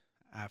right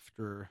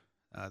after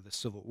the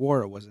Civil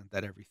War. It wasn't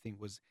that everything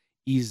was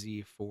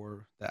easy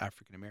for the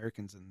African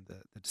Americans and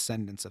the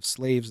descendants of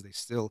slaves. They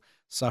still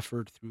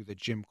suffered through the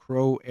Jim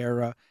Crow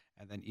era.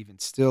 And then, even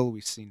still,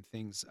 we've seen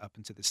things up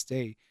into this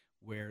day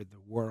where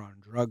the war on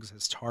drugs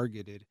has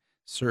targeted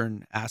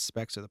certain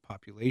aspects of the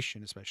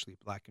population, especially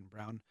black and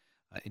brown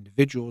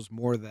individuals,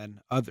 more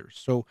than others.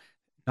 So,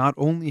 not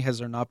only has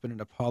there not been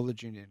an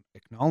apology and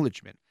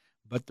acknowledgement,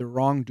 but the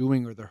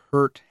wrongdoing or the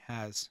hurt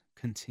has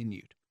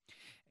continued.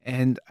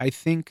 And I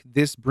think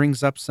this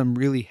brings up some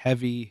really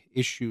heavy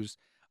issues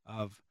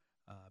of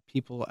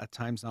people at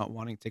times not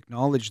wanting to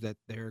acknowledge that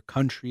their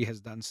country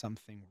has done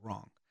something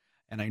wrong.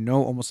 And I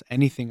know almost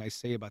anything I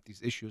say about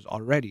these issues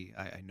already,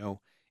 I know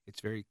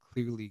it's very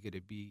clearly going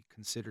to be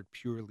considered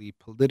purely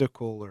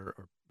political,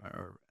 or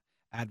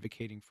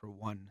advocating for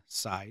one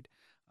side.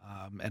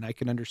 And I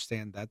can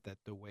understand that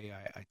the way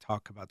I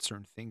talk about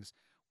certain things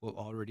will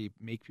already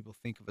make people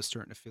think of a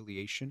certain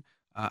affiliation.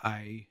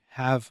 I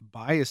have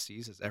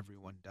biases, as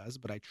everyone does,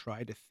 but I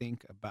try to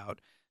think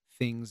about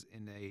things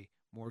in a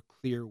more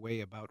clear way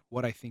about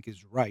what I think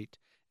is right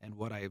and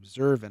what I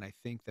observe. And I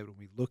think that when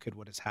we look at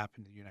what has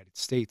happened in the United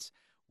States,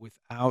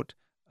 without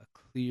a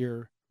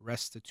clear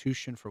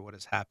restitution for what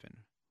has happened,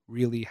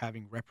 really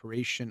having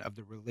reparation of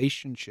the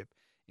relationship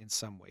in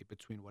some way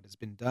between what has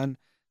been done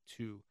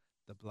to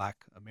the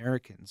Black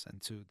Americans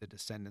and to the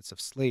descendants of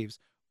slaves,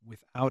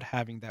 without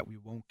having that, we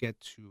won't get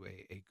to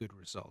a good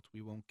result.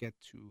 We won't get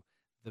to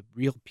the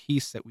real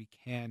peace that we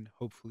can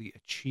hopefully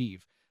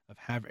achieve, of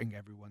having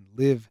everyone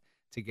live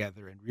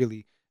together. And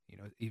really,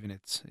 even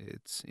it's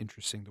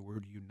interesting, the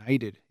word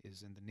united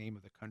is in the name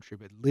of the country,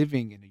 but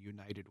living in a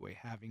united way,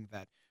 having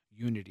that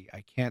unity,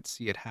 I can't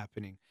see it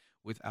happening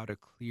without a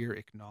clear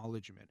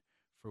acknowledgement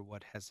for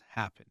what has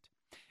happened.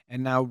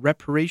 And now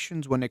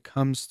reparations, when it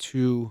comes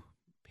to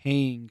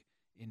paying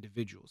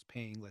individuals,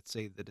 paying, let's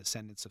say, the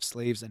descendants of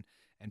slaves, and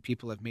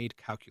people have made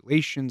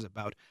calculations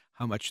about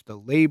how much the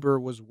labor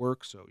was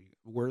worth. So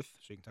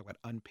you can talk about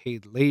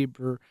unpaid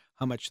labor,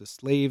 how much the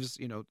slaves,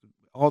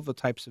 all the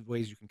types of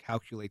ways you can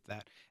calculate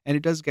that, and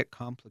it does get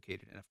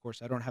complicated. And of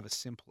course, I don't have a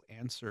simple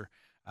answer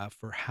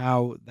for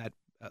how that,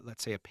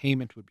 let's say, a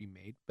payment would be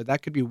made, but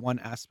that could be one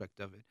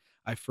aspect of it.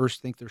 I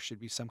first think there should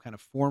be some kind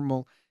of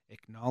formal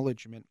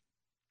acknowledgement,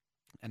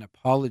 an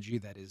apology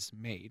that is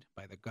made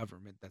by the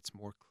government that's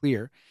more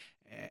clear,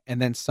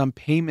 and then some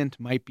payment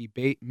might be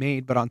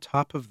made. But on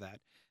top of that,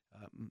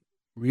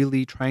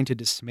 really trying to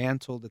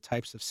dismantle the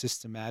types of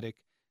systematic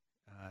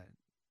uh,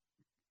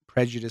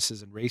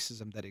 prejudices and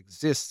racism that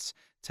exists,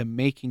 to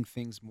making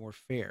things more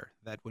fair.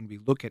 That when we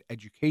look at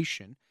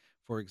education,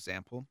 for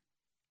example,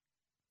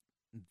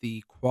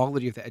 the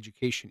quality of the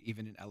education,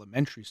 even in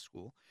elementary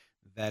school,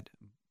 that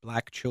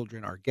black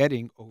children are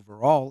getting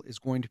overall is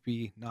going to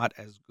be not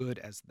as good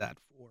as that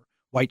for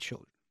white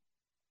children.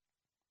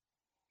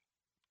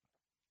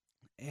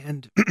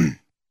 And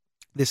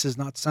this is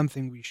not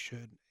something we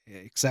should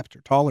accept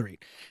or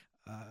tolerate.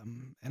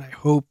 And I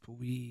hope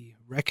we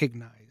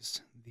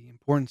recognize the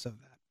importance of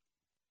that.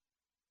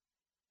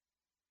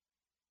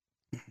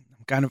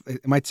 I'm kind of,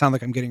 it might sound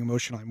like I'm getting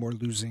emotional. I'm more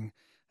losing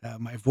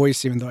my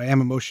voice, even though I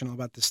am emotional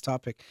about this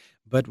topic.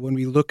 But when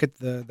we look at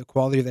the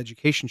quality of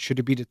education, should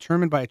it be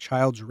determined by a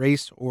child's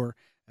race or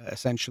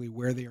essentially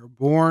where they are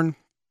born?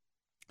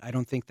 I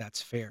don't think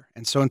that's fair.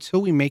 And so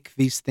until we make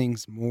these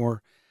things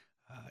more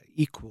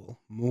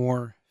equal,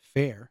 more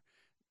fair,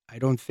 I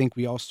don't think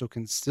we also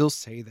can still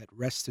say that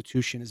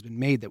restitution has been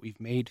made, that we've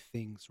made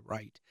things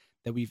right,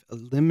 that we've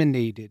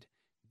eliminated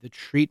the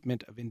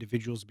treatment of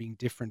individuals being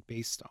different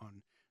based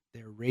on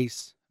their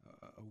race,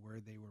 where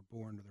they were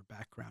born, or their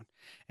background.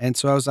 And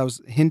so, as I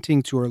was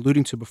hinting to or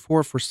alluding to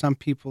before, for some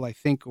people, I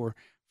think, or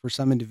for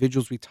some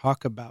individuals, we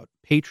talk about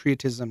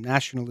patriotism,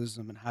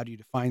 nationalism, and how do you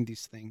define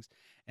these things.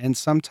 And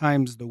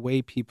sometimes the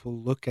way people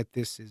look at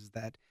this is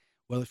that,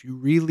 well, if you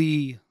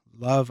really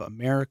love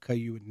America,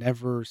 you would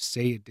never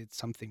say it did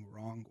something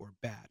wrong or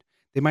bad.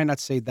 They might not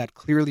say that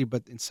clearly,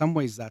 but in some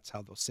ways that's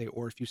how they'll say it.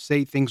 Or if you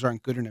say things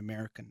aren't good in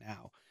America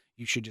now,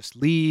 you should just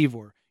leave,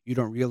 or you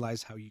don't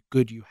realize how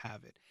good you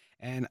have it.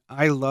 And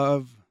I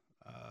love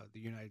the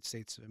United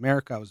States of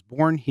America. I was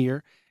born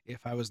here.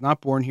 If I was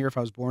not born here, if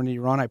I was born in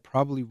Iran, I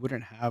probably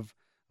wouldn't have,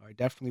 or I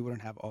definitely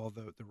wouldn't have all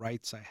the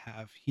rights I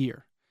have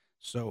here.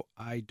 So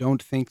I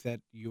don't think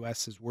that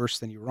U.S. is worse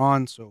than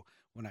Iran. So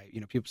when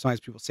people, sometimes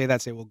people say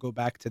that, say, well, go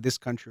back to this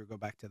country or go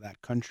back to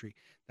that country.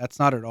 That's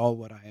not at all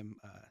what I am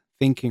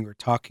thinking or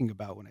talking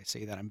about when I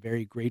say that. I'm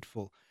very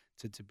grateful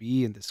to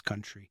be in this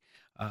country,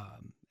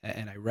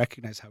 and I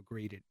recognize how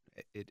great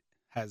it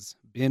has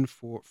been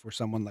for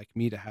someone like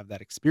me to have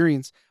that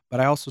experience. But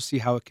I also see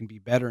how it can be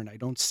better, and I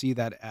don't see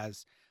that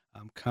as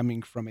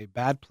coming from a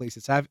bad place.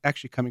 It's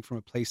actually coming from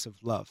a place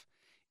of love.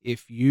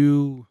 If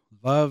you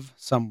love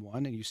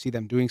someone and you see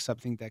them doing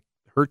something that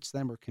hurts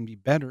them or can be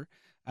better,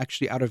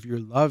 actually out of your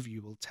love,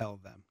 you will tell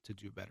them to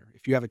do better.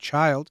 If you have a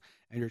child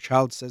and your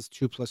child says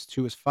 2 plus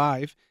 2 is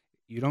 5,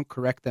 you don't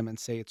correct them and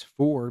say it's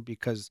 4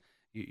 because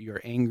you're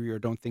angry or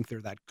don't think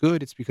they're that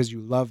good. It's because you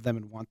love them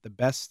and want the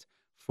best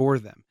for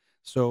them.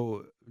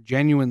 So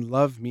genuine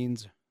love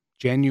means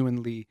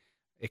genuinely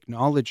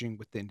acknowledging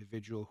with the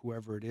individual,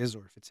 whoever it is,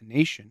 or if it's a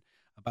nation,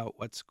 about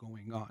what's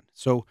going on.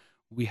 So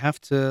we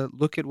have to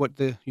look at what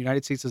the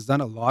United States has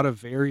done. A lot of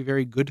very,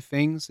 very good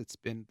things. It's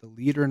been the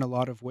leader in a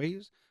lot of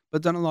ways,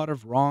 but done a lot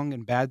of wrong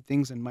and bad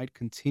things and might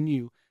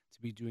continue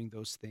to be doing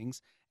those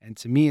things. And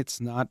to me, it's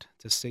not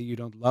to say you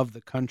don't love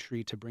the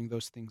country to bring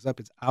those things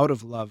up. It's out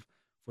of love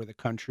for the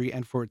country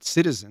and for its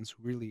citizens.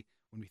 Really,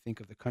 when we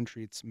think of the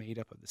country, it's made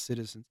up of the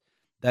citizens,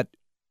 that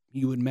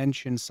you would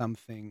mention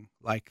something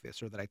like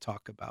this or that I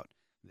talk about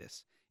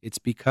this. It's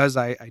because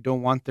I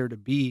don't want there to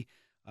be,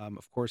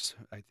 of course,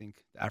 I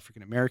think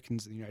African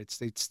Americans in the United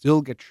States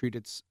still get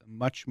treated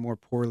much more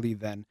poorly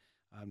than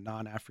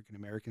non African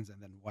Americans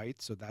and then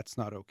white. So that's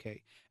not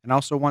okay. And I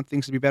also want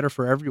things to be better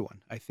for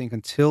everyone. I think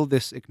until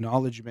this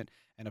acknowledgement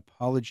and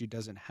apology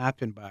doesn't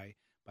happen by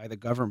the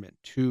government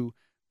to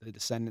the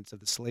descendants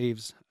of the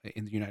slaves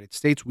in the United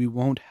States, we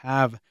won't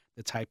have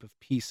the type of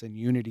peace and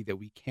unity that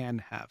we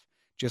can have.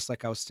 Just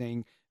like I was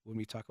saying, when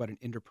we talk about an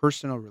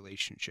interpersonal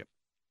relationship,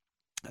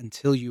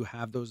 until you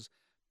have those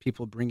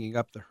people bringing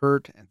up the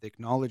hurt and the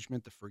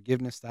acknowledgement, the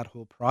forgiveness, that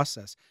whole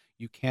process,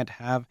 you can't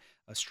have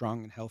a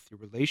strong and healthy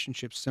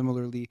relationship.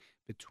 Similarly,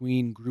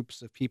 between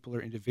groups of people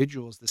or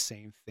individuals, the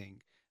same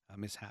thing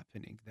is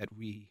happening. That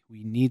we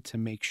need to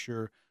make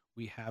sure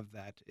we have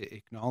that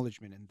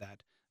acknowledgement and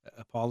that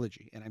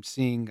apology. And I'm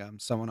seeing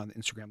someone on the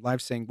Instagram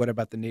Live saying, "What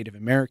about the Native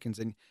Americans?"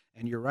 And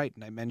you're right.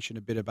 And I mentioned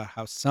a bit about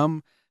how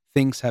some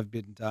things have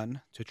been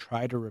done to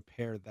try to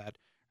repair that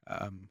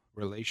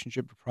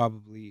relationship, but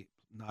probably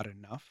not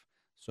enough.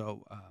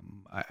 So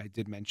I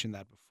did mention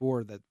that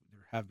before, that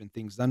there have been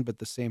things done, but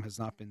the same has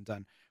not been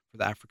done for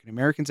the African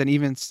Americans. And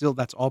even still,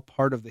 that's all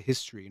part of the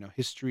history.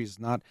 History is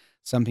not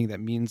something that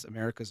means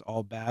America's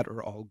all bad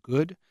or all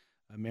good.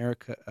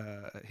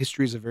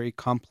 History is a very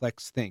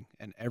complex thing,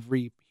 and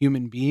every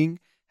human being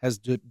has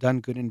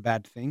done good and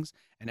bad things,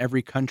 and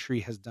every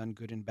country has done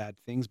good and bad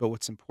things. But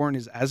what's important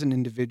is, as an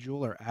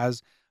individual or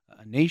as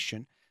a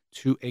nation,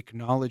 to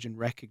acknowledge and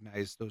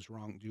recognize those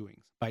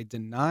wrongdoings. By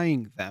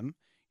denying them,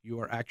 you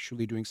are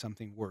actually doing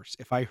something worse.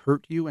 If I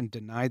hurt you and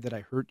deny that I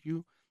hurt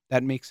you,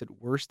 that makes it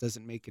worse,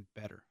 doesn't make it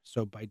better.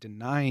 So by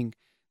denying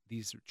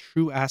these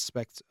true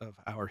aspects of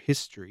our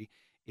history,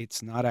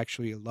 it's not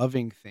actually a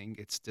loving thing,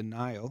 it's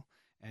denial.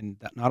 And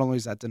that not only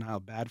is that denial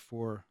bad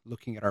for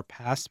looking at our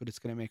past, but it's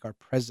going to make our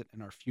present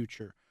and our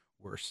future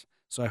worse.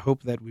 So I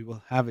hope that we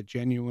will have a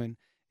genuine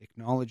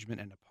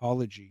acknowledgement and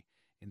apology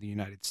in the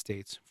United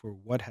States for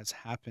what has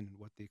happened and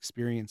what the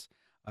experience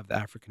of the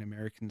African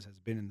Americans has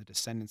been, and the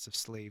descendants of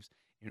slaves,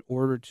 in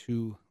order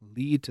to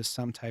lead to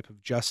some type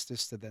of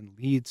justice that then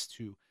leads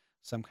to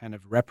some kind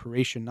of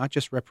reparation, not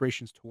just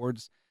reparations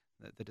towards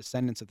the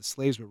descendants of the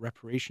slaves, but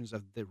reparations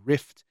of the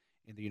rift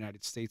in the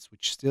United States,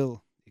 which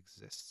still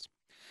exists.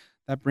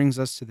 That brings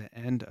us to the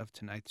end of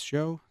tonight's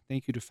show.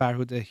 Thank you to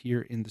Farhuda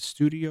here in the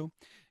studio.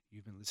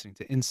 You've been listening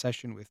to In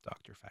Session with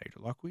Dr. Farid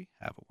Holakwi.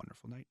 Have a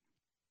wonderful night.